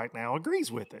leader right now,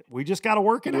 agrees with it. We just got to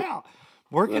work it out.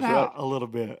 Working out a little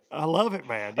bit. I love it,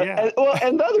 man. Yeah.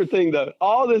 And the other thing, though,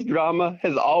 all this drama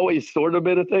has always sort of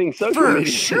been a thing. Social media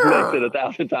makes it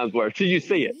 1,000 times worse. So you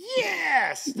see it.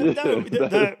 Yes.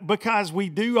 Because we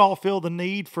do all feel the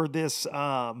need for this.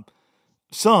 You're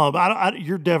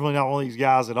definitely not one of these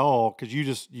guys at all because you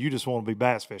just want to be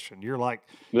bass fishing. You're like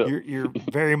you're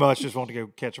very much just want to go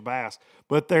catch a bass.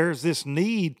 But there's this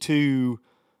need to,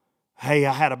 hey,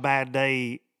 I had a bad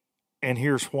day. And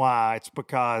here's why. It's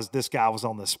because this guy was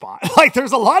on this spot. Like,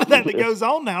 there's a lot of that goes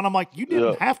on now. And I'm like, you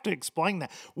didn't have to explain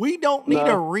that. We don't need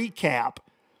a recap.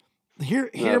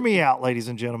 Hear me out, ladies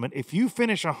and gentlemen. If you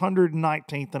finish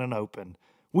 119th in an open,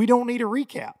 we don't need a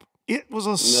recap. It was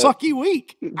a sucky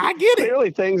week. I get it. Clearly,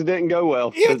 things didn't go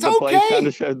well. It's okay. Kind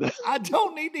of showed that. I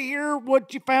don't need to hear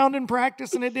what you found in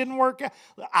practice and it didn't work out.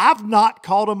 I've not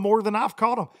caught them more than I've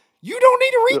caught them. You don't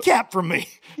need a recap from me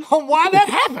on why that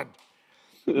happened.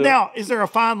 Now, is there a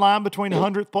fine line between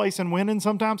 100th place and winning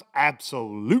sometimes?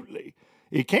 Absolutely.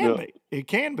 It can be. It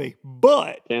can be.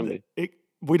 But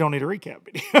we don't need a recap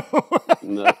video.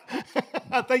 No.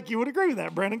 I think you would agree with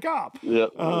that, Brandon Cobb.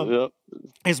 Yep.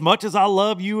 As much as I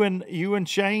love you and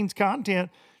Shane's content,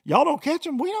 y'all don't catch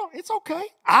them. We don't. It's okay.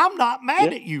 I'm not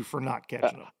mad at you for not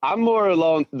catching them. I'm more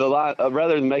along the line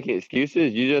rather than making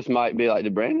excuses. You just might be like,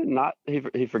 did Brandon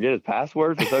he forget his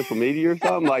password for social media or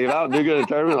something? Like if I don't do good in a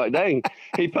tournament, like dang,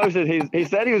 he posted he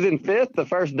said he was in 5th the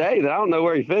first day. Then I don't know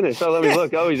where he finished. So let me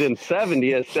look. Oh, he's in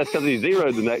 70th. That's because he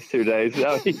zeroed the next 2 days.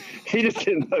 So he just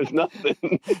didn't post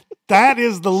nothing. That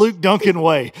is the Luke Duncan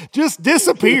way. Just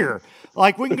disappear.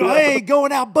 Like we can go, hey,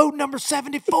 going out boat number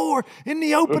 74 in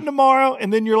the open tomorrow.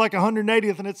 And then you're like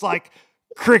 180th and it's like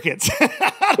crickets.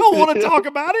 I don't want to talk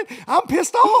about it. I'm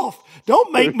pissed off.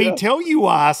 Don't make me tell you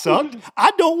why I sucked.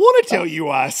 I don't want to tell you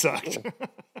why I sucked.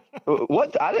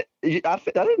 What? I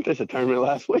didn't fish a tournament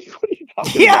last week. What are you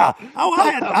talking about? Oh,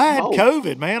 I had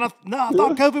COVID, man. I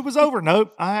thought COVID was over.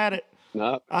 Nope. I had it.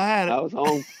 No, I had it. I was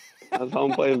home. I was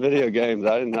home playing video games.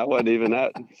 I wasn't even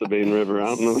at Sabine River. I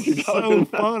don't know what you're talking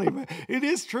about. So funny, man. It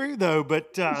is true though,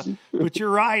 but you're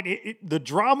right. The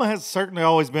drama has certainly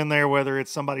always been there. Whether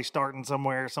it's somebody starting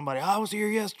somewhere, somebody I was here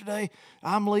yesterday,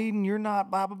 I'm leading, you're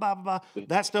not. Blah blah blah blah blah.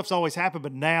 That stuff's always happened,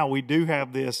 but now we do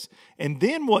have this. And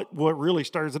then what really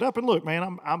stirs it up? And look,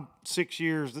 man, I'm 6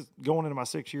 years going into my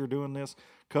 6th year doing this,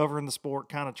 covering the sport,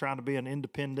 kind of trying to be an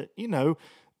independent,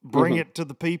 bring it to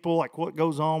the people, like what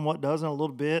goes on, what doesn't a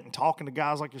little bit, and talking to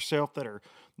guys like yourself that are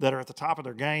at the top of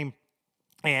their game.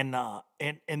 And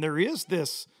there is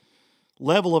this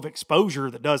level of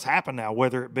exposure that does happen now,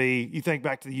 whether it be, you think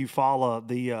back to the Eufaula,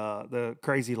 the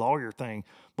crazy lawyer thing,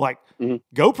 like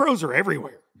GoPros are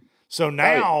everywhere. So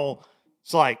now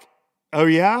it's like, oh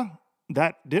yeah,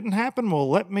 that didn't happen. Well,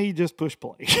 let me just push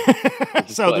play.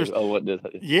 So there's, what did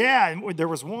that? Yeah. And there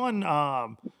was one, I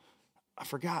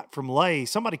forgot, from Lay,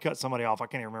 somebody cut somebody off. I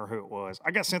can't even remember who it was.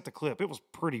 I got sent the clip. It was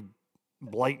pretty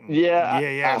blatant. Yeah,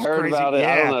 I heard crazy. about it.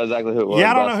 Yeah. I don't know exactly who it was.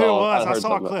 Yeah, I don't know who it was. I heard saw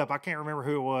a something clip. I can't remember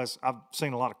who it was. I've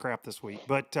seen a lot of crap this week.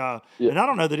 But and I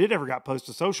don't know that it ever got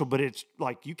posted to social, but it's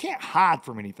like you can't hide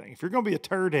from anything. If you're going to be a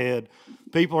turd head,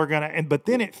 people are going to, but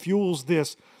then it fuels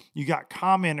this. You got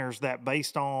commenters that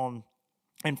based on,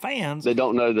 and fans. They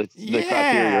don't know the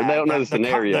criteria. They don't know the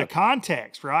scenario. The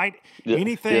context, right? Yeah,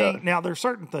 Anything. yeah. Now, there's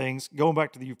certain things, going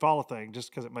back to the Eufaula thing,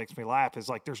 just because it makes me laugh, is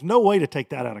like there's no way to take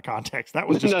that out of context. That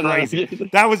was just crazy. No.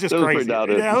 That was just crazy.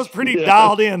 That was pretty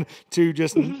dialed in to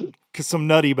just some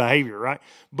nutty behavior, right?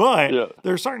 But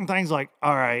there are certain things like,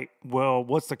 all right, well,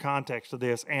 what's the context of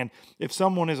this? And if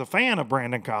someone is a fan of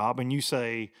Brandon Cobb and you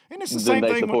say, and it's the same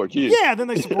thing. Support you. Yeah, then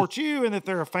they support you. And if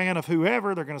they're a fan of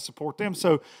whoever, they're going to support them.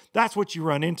 So that's what you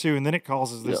run into. And then it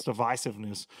causes this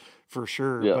divisiveness for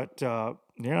sure. But,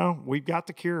 we've got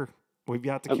the cure. We've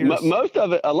got the cure. Most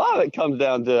of it, a lot of it comes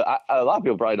down to, a lot of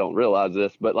people probably don't realize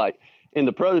this, but like, in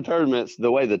the pro tournaments,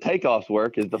 the way the takeoffs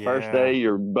work is the first day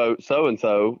your boat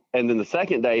so-and-so, and then the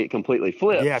second day it completely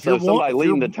flips. Yeah, so somebody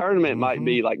leading the tournament might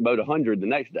be like boat 100 the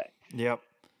next day. Yep.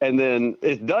 And then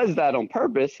it does that on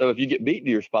purpose. So if you get beat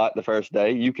to your spot the first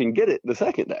day, you can get it the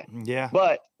second day. Yeah.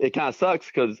 But it kind of sucks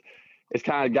because it's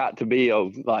kind of got to be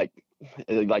like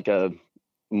a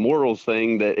morals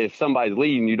thing that if somebody's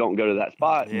leading, you don't go to that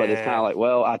spot. But it's kind of like,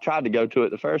 well, I tried to go to it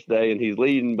the first day and he's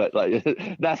leading, but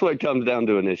like that's what comes down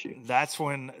to an issue. That's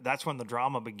when the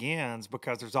drama begins,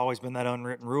 because there's always been that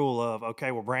unwritten rule of,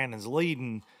 okay, well, Brandon's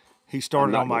leading. He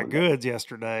started on my goods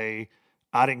yesterday.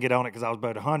 I didn't get on it because I was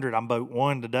boat 100. I'm boat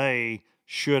 1 today.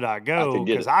 Should I go?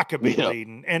 Because I could be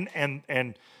leading.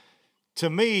 And to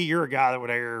me, you're a guy that would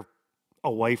err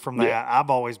away from that. Yeah.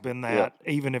 I've always been that,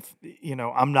 even if,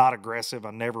 I'm not aggressive. I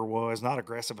never was. Not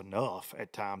aggressive enough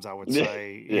at times, I would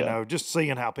say, just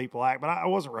seeing how people act. But I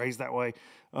wasn't raised that way.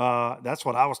 That's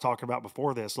what I was talking about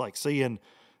before this, like seeing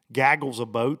gaggles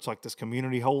of boats, like this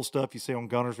community hole stuff you see on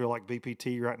Gunnersville, like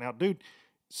BPT right now. Dude,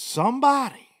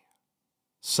 somebody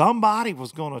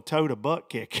was going to tote a butt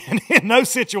kick in those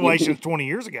situations 20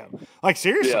 years ago. Like,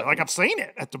 seriously, like I've seen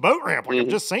it at the boat ramp. Like I've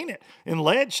just seen it in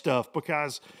ledge stuff,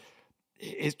 because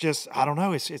it's just, I don't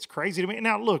know. It's crazy to me.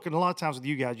 Now, look, and a lot of times with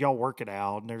you guys, y'all work it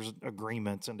out, and there's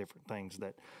agreements and different things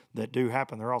that do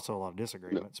happen. There are also a lot of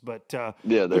disagreements. But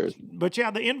there's. But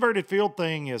the inverted field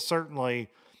thing is certainly,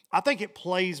 I think it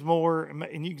plays more,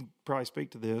 and you can probably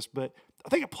speak to this, but I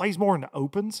think it plays more in the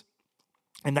opens.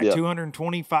 And that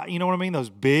 225, you know what I mean?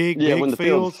 Those big when the fields.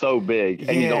 field's so big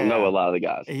and you don't know a lot of the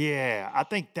guys. Yeah, I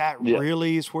think that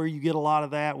really is where you get a lot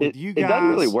of that with you guys. It doesn't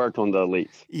really work on the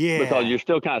elites. Yeah. Because you're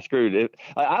still kind of screwed.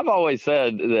 I've always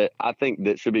said that I think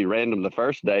that should be random the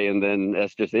first day, and then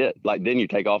that's just it. Like, then you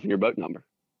take off in your boat number.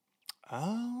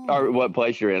 Oh. Or what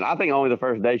place you're in. I think only the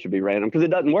first day should be random, because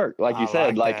it doesn't work. Like you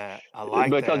said,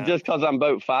 because just because I'm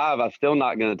boat 5, I'm still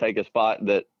not going to take a spot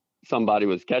that somebody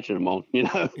was catching them on,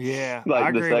 Yeah, like I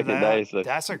agree the second with that. day. So,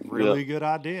 that's a really good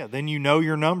idea. Then you know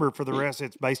your number for the rest.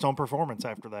 It's based on performance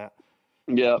after that.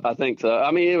 Yeah, I think so.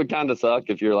 I mean, it would kind of suck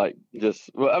if you're like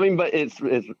but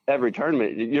it's every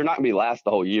tournament. You're not gonna be last the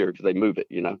whole year because they move it,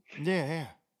 Yeah.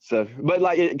 So, but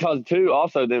like because too,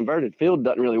 also the inverted field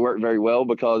doesn't really work very well,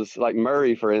 because like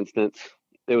Murray, for instance,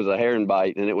 it was a heron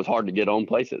bite and it was hard to get on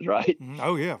places, right?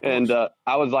 Oh yeah. And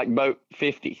I was like boat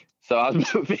 50. So I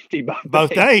was boat 50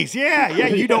 both days. Yeah.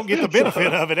 You don't get the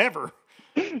benefit of it ever.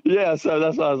 Yeah, so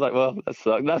that's why I was like, well, that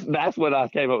sucks. That's when I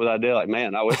came up with the idea, like,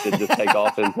 man, I wish they'd just take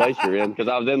off in place you're in, because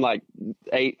I was in like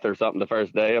 8th or something the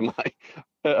first day. I'm like,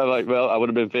 well, I would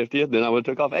have been 50th, then I would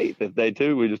have took off 8th. If day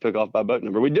 2, we just took off by boat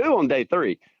number. We do on day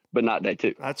 3, but not day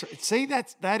 2. That's right. See,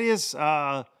 that's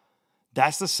the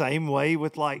same way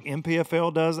with like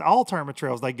MPFL does all tournament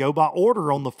trails. They go by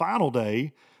order on the final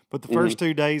day, but the first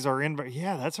 2 days are in.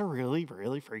 Yeah, that's a really,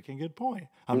 really freaking good point.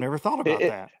 I've never thought about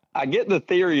that. I get the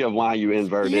theory of why you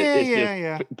invert it.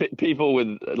 It's just people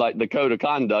with like the code of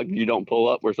conduct, you don't pull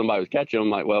up where somebody was catching them.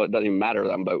 Like, well, it doesn't even matter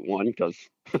that I'm boat 1, because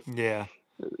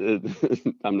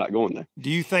I'm not going there. Do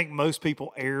you think most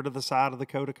people err to the side of the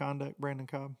code of conduct, Brandon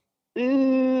Cobb?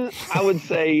 I would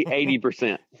say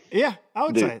 80%. Yeah, I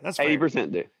would say that's fair.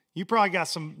 80% do. You probably got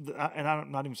some, and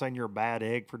I'm not even saying you're a bad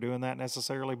egg for doing that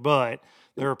necessarily, but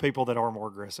there are people that are more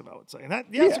aggressive, I would say. And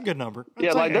that's a good number.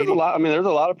 Like there's 80. a lot. I mean, there's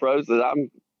a lot of pros that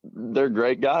I'm they're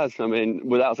great guys. I mean,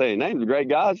 without saying names, great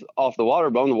guys off the water,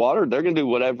 but on the water, they're going to do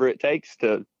whatever it takes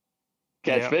to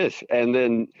catch fish. And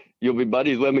then you'll be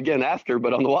buddies with them again after,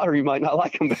 but on the water, you might not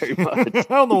like them very much.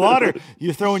 On the water,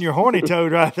 you're throwing your horny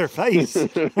toad right at their face.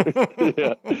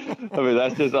 Yeah. I mean,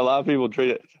 that's just a lot of people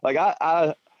treat it like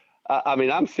I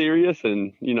mean, I'm serious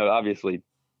and, you know, obviously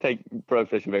take pro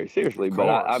fishing very seriously, but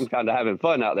I'm kind of having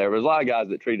fun out there. There's a lot of guys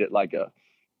that treat it like a,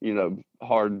 you know,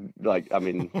 hard, like, I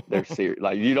mean, they're serious.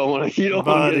 Like, you don't want to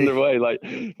get in their way. Like,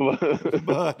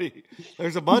 buddy,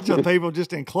 there's a bunch of people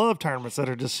just in club tournaments that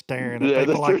are just staring at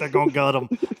people like they're going to gut them.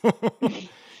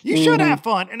 You should have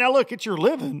fun. And now look, it's your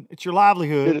living. It's your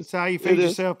livelihood. It's how you feed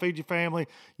yourself, feed your family.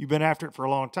 You've been after it for a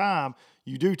long time.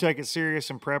 You do take it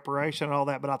serious in preparation and all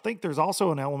that. But I think there's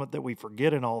also an element that we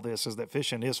forget in all this is that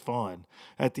fishing is fun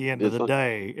at the end of the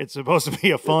day. It's supposed to be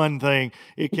a fun thing.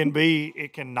 It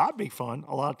can not be fun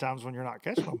a lot of times when you're not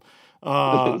catching them.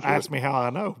 Ask me how I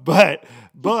know. But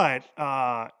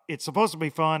it's supposed to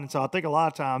be fun. And so I think a lot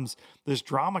of times this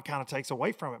drama kind of takes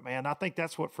away from it, man. I think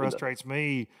that's what frustrates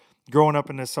me growing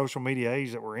up in this social media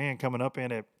age that we're in, coming up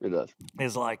in it. It does.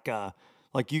 Is like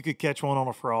you could catch one on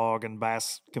a frog and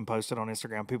Bass can post it on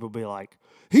Instagram. People be like,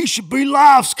 he should be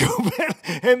live scooping.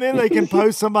 And then they can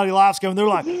post somebody live scooping. They're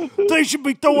like, they should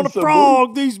be throwing a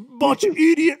frog. These bunch of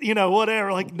idiots, you know,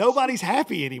 whatever. Like nobody's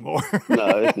happy anymore.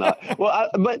 No, it's not. Well,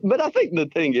 but I think the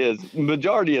thing is,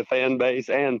 majority of fan base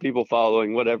and people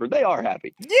following whatever, they are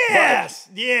happy. Yes.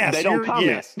 They don't comment.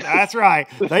 Yes, that's right.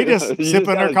 They just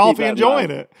sipping their coffee,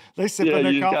 enjoying it. They sipping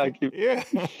their coffee.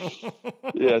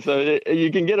 Yeah. So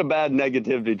you can get a bad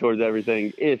negativity towards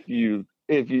everything if you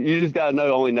just got to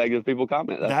know only negative people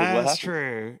comment. That's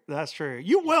true. That's true.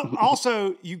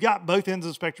 Also, you got both ends of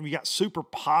the spectrum. You got super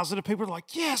positive people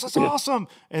like, yes, that's awesome.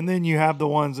 And then you have the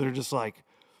ones that are just like,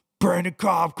 Brandon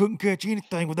Cobb couldn't catch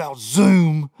anything without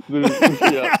Zoom.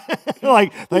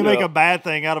 Like they make a bad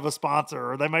thing out of a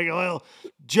sponsor, or they make,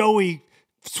 Joey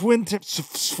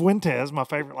Fuentes, my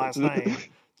favorite last name,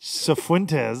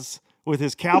 Fuentes, with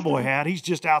his cowboy hat. He's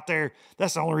just out there.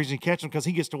 That's the only reason he catches him, because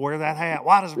he gets to wear that hat.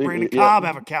 Why does Brandon Cobb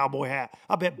have a cowboy hat?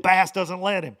 I bet Bass doesn't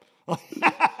let him.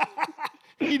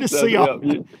 You just see all.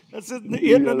 That's it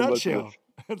in a nutshell.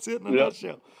 That's it in a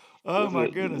nutshell. Oh, my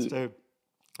goodness, dude.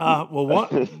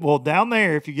 Well, down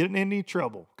there, if you get in any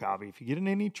trouble, Cobby, if you get in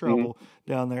any trouble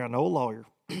down there, I know a lawyer.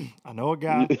 I know a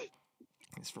guy.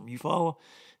 He's from Eufaula.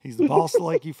 He's the boss of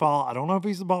Lake Eufaula. I don't know if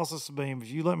he's the boss of Sabine, but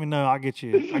if you let me know, I'll get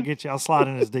you. I'll slide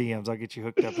in his DMs. I'll get you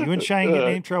hooked up. You and Shane get in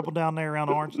any trouble down there around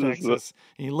Orange, Texas,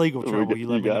 any legal trouble, you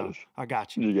let me know. I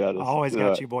got you. You got us. I always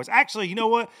got you, boys. Actually, you know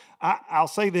what? I'll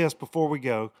say this before we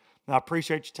go. And I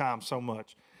appreciate your time so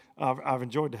much. I've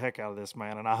enjoyed the heck out of this,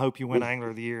 man, and I hope you win Angler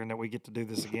of the Year and that we get to do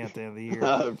this again at the end of the year.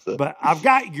 I hope so. But I've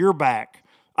got your back.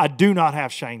 I do not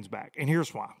have Shane's back, and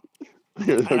here's why.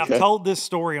 And I've told this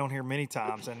story on here many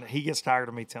times, and he gets tired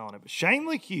of me telling it. But Shane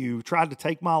LeHue tried to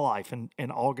take my life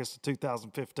in August of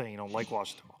 2015 on Lake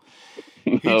Washita.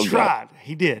 He tried.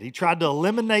 He did. He tried to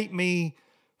eliminate me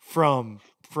from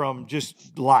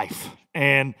just life.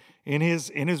 And in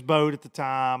his boat at the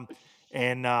time,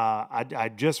 and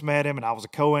I just met him, and I was a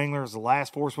co-angler. It was the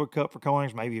last Forestwood Cup for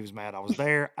co-anglers. Maybe he was mad I was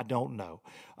there. I don't know.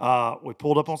 We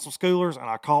pulled up on some schoolers, and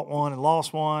I caught one and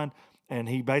lost one. And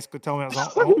he basically told me I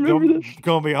was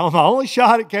going to be on my only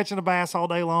shot at catching a bass all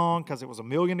day long, because it was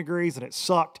 1,000,000 degrees and it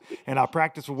sucked. And I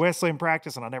practiced with Wesley in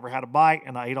practice, and I never had a bite.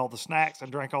 And I ate all the snacks and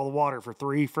drank all the water for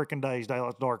 3 freaking days,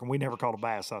 daylight dark. And we never caught a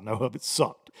bass I know of. It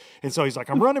sucked. And so he's like,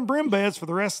 I'm running brim beds for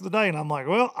the rest of the day. And I'm like,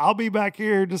 well, I'll be back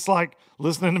here just like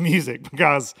listening to music,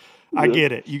 because I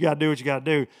get it. You got to do what you got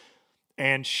to do.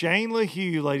 And Shane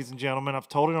LeHue, ladies and gentlemen, I've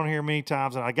told it on here many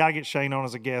times, and I got to get Shane on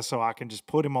as a guest so I can just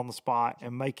put him on the spot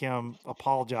and make him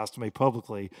apologize to me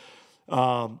publicly.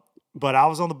 But I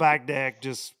was on the back deck,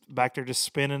 just back there, just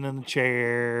spinning in the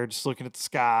chair, just looking at the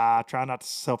sky, trying not to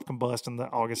self-combust in the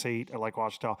August heat at Lake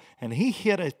Washita. And he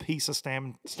hit a piece of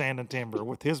standing timber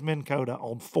with his Minn Kota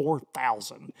on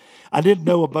 4,000. I didn't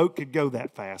know a boat could go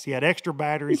that fast. He had extra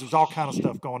batteries. There was all kind of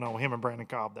stuff going on with him and Brandon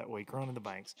Cobb that week, running the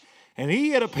banks. And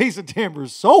he hit a piece of timber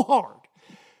so hard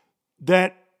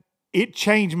that it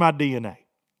changed my DNA.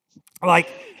 Like,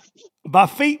 my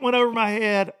feet went over my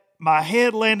head. My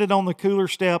head landed on the cooler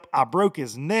step. I broke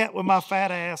his net with my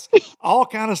fat ass. All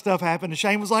kind of stuff happened. And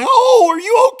Shane was like, oh, are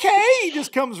you okay? He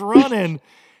just comes running.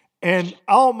 And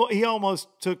he almost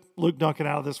took Luke Duncan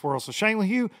out of this world. So Shane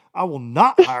LeHue, I will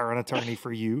not hire an attorney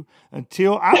for you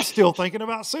until I'm still thinking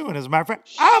about suing. As a matter of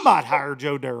fact, I might hire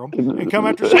Joe Durham and come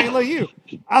after Shane LeHue.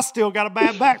 I still got a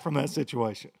bad back from that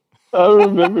situation. I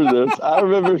remember this. I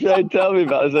remember Shane telling me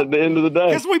about this at the end of the day.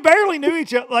 Because we barely knew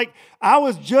each other. Like, I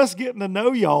was just getting to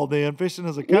know y'all then, fishing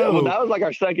as a co. Yeah, well, that was like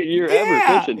our second year ever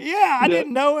Yeah, fishing. yeah. I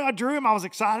didn't know. I drew him. I was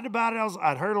excited about it.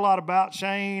 I'd heard a lot about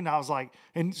Shane. I was like,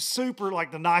 and super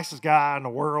like the nicest guy in the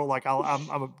world. Like I'm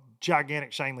a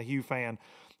gigantic Shane LaHue fan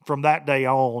from that day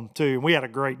on too. And we had a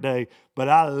great day. But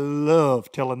I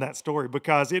love telling that story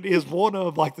because it is one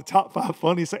of like the top 5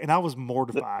 funniest. And I was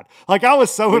mortified. Like I was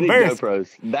so We need embarrassed. GoPros.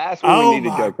 That's when we needed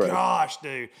Oh my GoPros. gosh,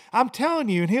 dude! I'm telling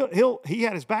you, and he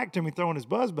had his back to me throwing his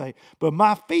buzzbait, but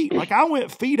my feet, like I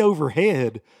went feet over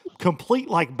head, complete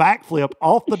like backflip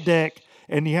off the deck,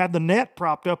 and you had the net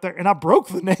propped up there, and I broke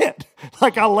the net.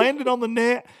 Like I landed on the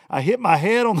net, I hit my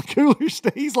head on the cooler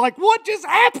stand. He's like, "What just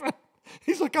happened?"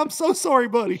 He's like, "I'm so sorry,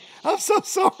 buddy. I'm so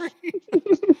sorry."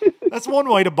 That's one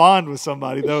way to bond with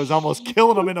somebody, though, is almost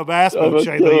killing them in a bass boat,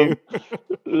 Shane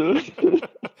LaHue.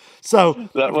 So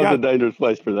that was a dangerous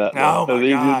place for that. Oh Though. my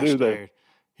gosh, dude! There.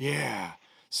 Yeah,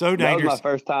 so That was dangerous. my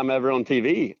first time ever on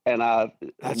TV, and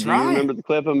That's do right. you remember the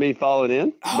clip of me falling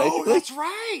in? Oh, basically? that's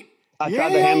right. I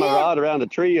tried to hand my rod around a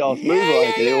tree all smooth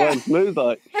and it wasn't smooth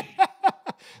like.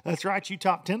 That's right. You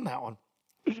top 10 that one.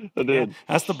 I did.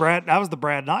 That's the Brad. That was the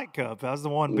Brad Knight Cup. That was the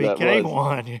one BK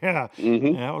won. Yeah,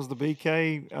 Mm-hmm. that was the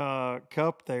BK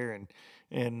Cup there,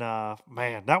 and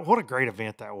man, what a great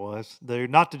event that was, dude.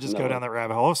 Not to just go down that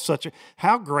rabbit hole. It was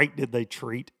how great did they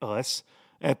treat us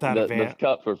at that event? The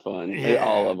cups were fun. Yeah.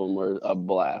 All of them were a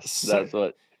blast. That's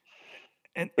what.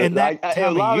 And that a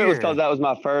lot of it was because that was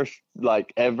my first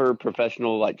like ever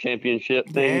professional like championship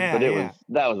thing. Yeah, but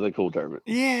that was a cool tournament.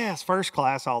 Yes, first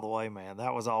class all the way, man.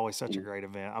 That was always such a great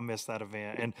event. I miss that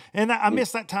event, and I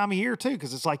miss that time of year too,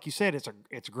 because it's like you said,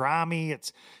 it's grimy,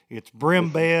 it's brim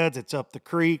beds, it's up the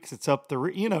creeks, it's up the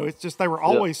it's just they were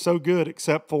always so good,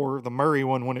 except for the Murray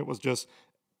one when it was just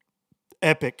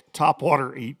epic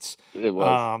topwater eats. It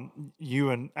was.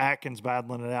 You and Atkins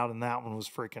battling it out, and that one was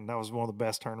freaking. That was one of the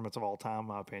best tournaments of all time, in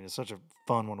my opinion. It's such a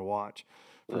fun one to watch,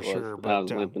 for sure. But I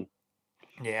was limping.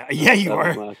 Yeah, you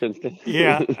were.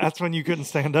 Yeah, that's when you couldn't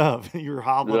stand up. You were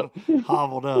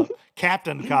hobbled up.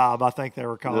 Captain Cobb, I think they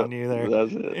were calling you there.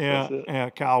 That's it. Yeah, that's it. yeah,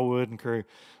 Kyle Wood and crew.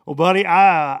 Well, buddy,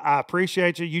 I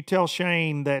appreciate you. You tell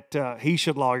Shane that he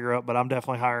should lawyer up, but I'm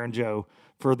definitely hiring Joe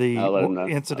for the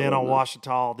incident on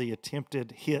Washita, the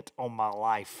attempted hit on my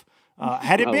life.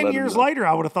 Had it been years later,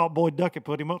 I would have thought Boyd Duckett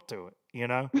put him up to it,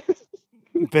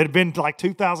 If it had been like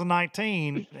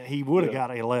 2019, he would have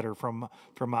got a letter from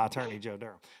my attorney, Joe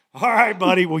Durham. All right,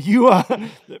 buddy. Well, you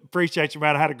appreciate you,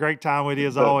 man. I had a great time with you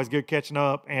as always. Good catching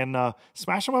up, and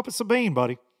smash them up at Sabine,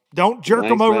 buddy. Don't jerk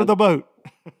them over the boat.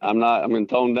 I'm not. I'm going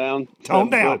to tone down. Tone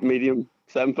down.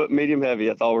 7 foot medium heavy.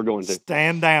 That's all we're going to.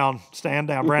 Stand down.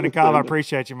 Brandon Cobb, I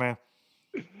appreciate you, man.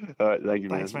 All right. Thank you,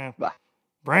 man. Thanks, man. Bye.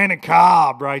 Brandon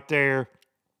Cobb right there.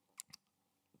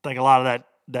 Think a lot of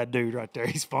that dude right there.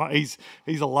 He's fun. He's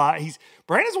a lot.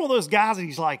 Brandon's one of those guys that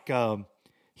he's like,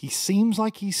 he seems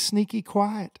like he's sneaky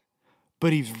quiet,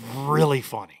 but he's really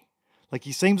funny. Like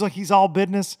he seems like he's all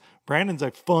business. Brandon's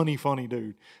a funny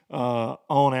dude,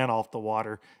 on and off the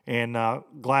water. And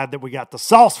glad that we got the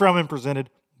sauce from him, presented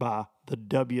by the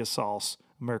W Sauce,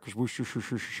 America's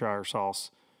Worcestershire sauce.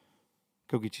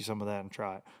 Go get you some of that and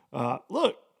try it.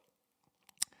 Look,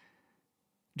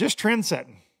 just trend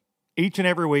setting each and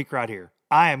every week right here.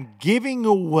 I am giving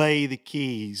away the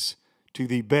keys to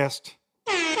the best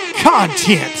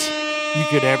content you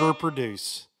could ever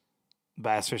produce.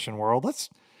 Bass fishing world.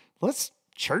 Let's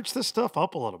church this stuff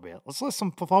up a little bit. Let's let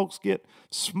some folks get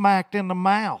smacked in the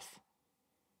mouth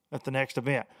at the next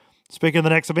event. Speaking of the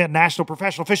next event, National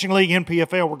Professional Fishing League,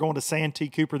 NPFL, we're going to Santee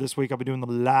Cooper this week. I'll be doing the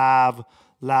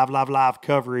live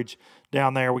coverage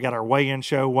down there. We got our weigh-in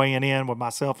show, weighing in with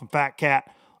myself and Fat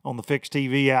Cat on the Fix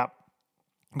TV app.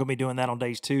 I'm going to be doing that on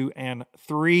days 2 and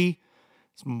 3.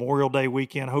 It's Memorial Day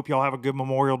weekend. Hope y'all have a good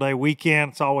Memorial Day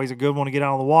weekend. It's always a good one to get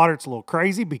out on the water. It's a little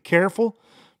crazy. Be careful.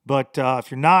 But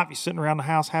if you're sitting around the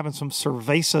house having some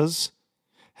cervezas,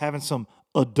 having some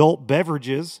adult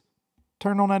beverages,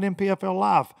 turn on that NPFL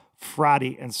Live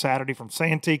Friday and Saturday from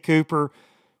Santee Cooper.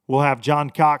 We'll have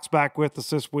John Cox back with us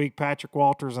this week, Patrick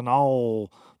Walters, and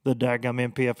all the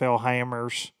daggum NPFL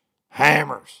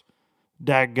hammers.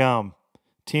 Daggum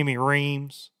Timmy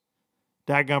Reams,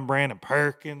 daggum Brandon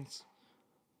Perkins.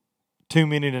 Too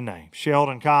many to name.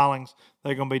 Sheldon Collins.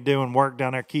 They're going to be doing work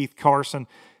down there. Keith Carson.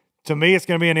 To me, it's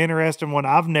going to be an interesting one.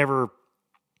 I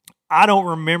don't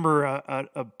remember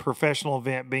a professional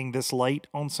event being this late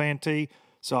on Santee,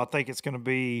 so I think it's going to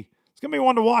be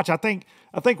one to watch. I think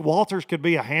Walters could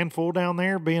be a handful down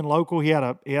there, being local. He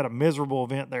had a miserable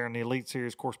event there in the Elite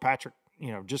Series. Of course, Patrick,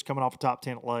 just coming off a top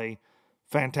 10 at Lay,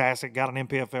 fantastic. Got an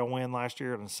MPFL win last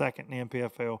year and a second in the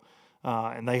MPFL,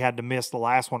 and they had to miss the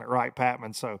last one at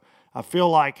Wright-Patman. So I feel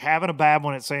like having a bad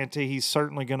one at Santee, he's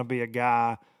certainly going to be a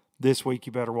guy this week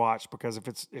you better watch, because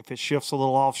if it shifts a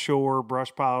little offshore,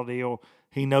 brush pile deal,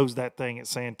 he knows that thing at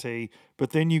Santee. But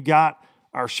then you got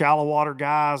our shallow water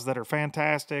guys that are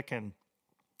fantastic and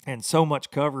so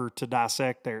much cover to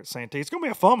dissect there at Santee. It's going to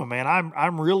be a fun one, man.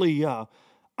 I'm really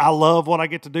I love what I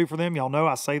get to do for them. Y'all know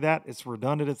I say that. It's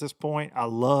redundant at this point. I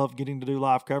love getting to do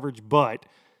live coverage, but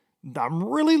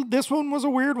this one was a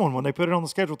weird one when they put it on the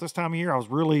schedule at this time of year. I was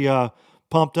really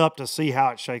pumped up to see how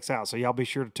it shakes out. So y'all be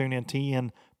sure to tune in,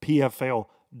 tnpfl.com.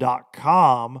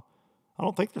 I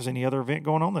don't think there's any other event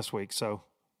going on this week, so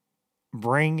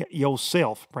bring your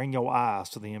eyes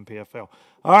to the MPFL.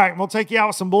 All right, we'll take you out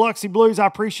with some Biloxi Blues. I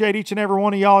appreciate each and every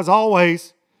one of y'all as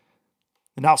always,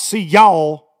 and I'll see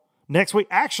y'all next week.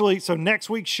 Actually, so next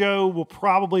week's show will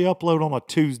probably upload on a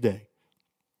Tuesday.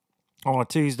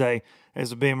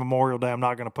 As it being Memorial Day, I'm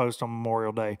not going to post on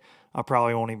Memorial Day. I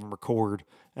probably won't even record,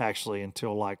 actually,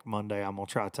 until like Monday. I'm going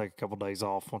to try to take a couple days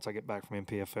off once I get back from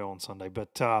MPFL on Sunday.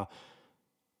 But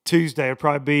Tuesday would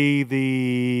probably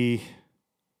be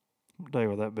what day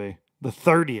will that be? The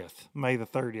 30th. May the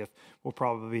 30th will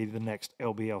probably be the next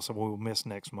LBL, so we will miss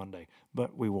next Monday.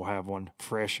 But we will have one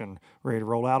fresh and ready to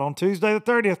roll out on Tuesday the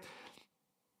 30th.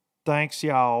 Thanks,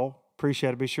 y'all.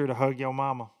 Appreciate it. Be sure to hug your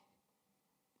mama.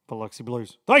 Biloxi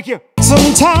Blues. Thank you.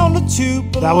 Some town to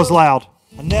Tupelo. That was loud.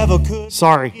 I never could.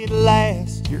 Sorry. It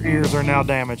last. Your ears are now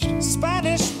damaged.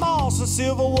 Spanish moss and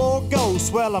Civil War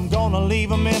ghosts. Well, I'm gonna leave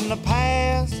them in the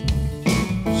past.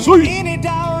 Sweet. Any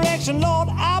direction, Lord,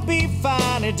 I'll be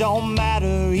fine. It don't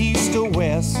matter east or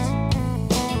west.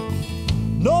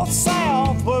 North,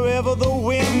 south, wherever the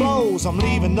wind blows, I'm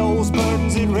leaving those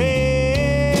burdens at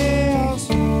rest.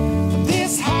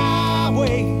 This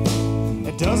highway,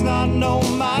 it does not know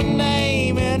my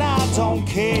name, and I don't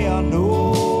care.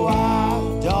 No,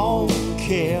 I don't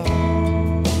care.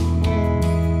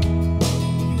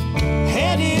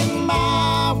 Heading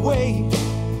my way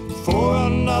for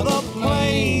another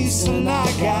place, and I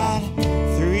got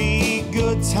 3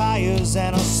 good tires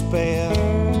and a spare.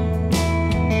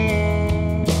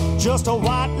 Just a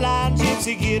white line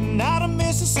gypsy getting out of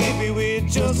Mississippi with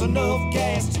just enough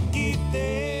gas to get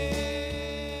there.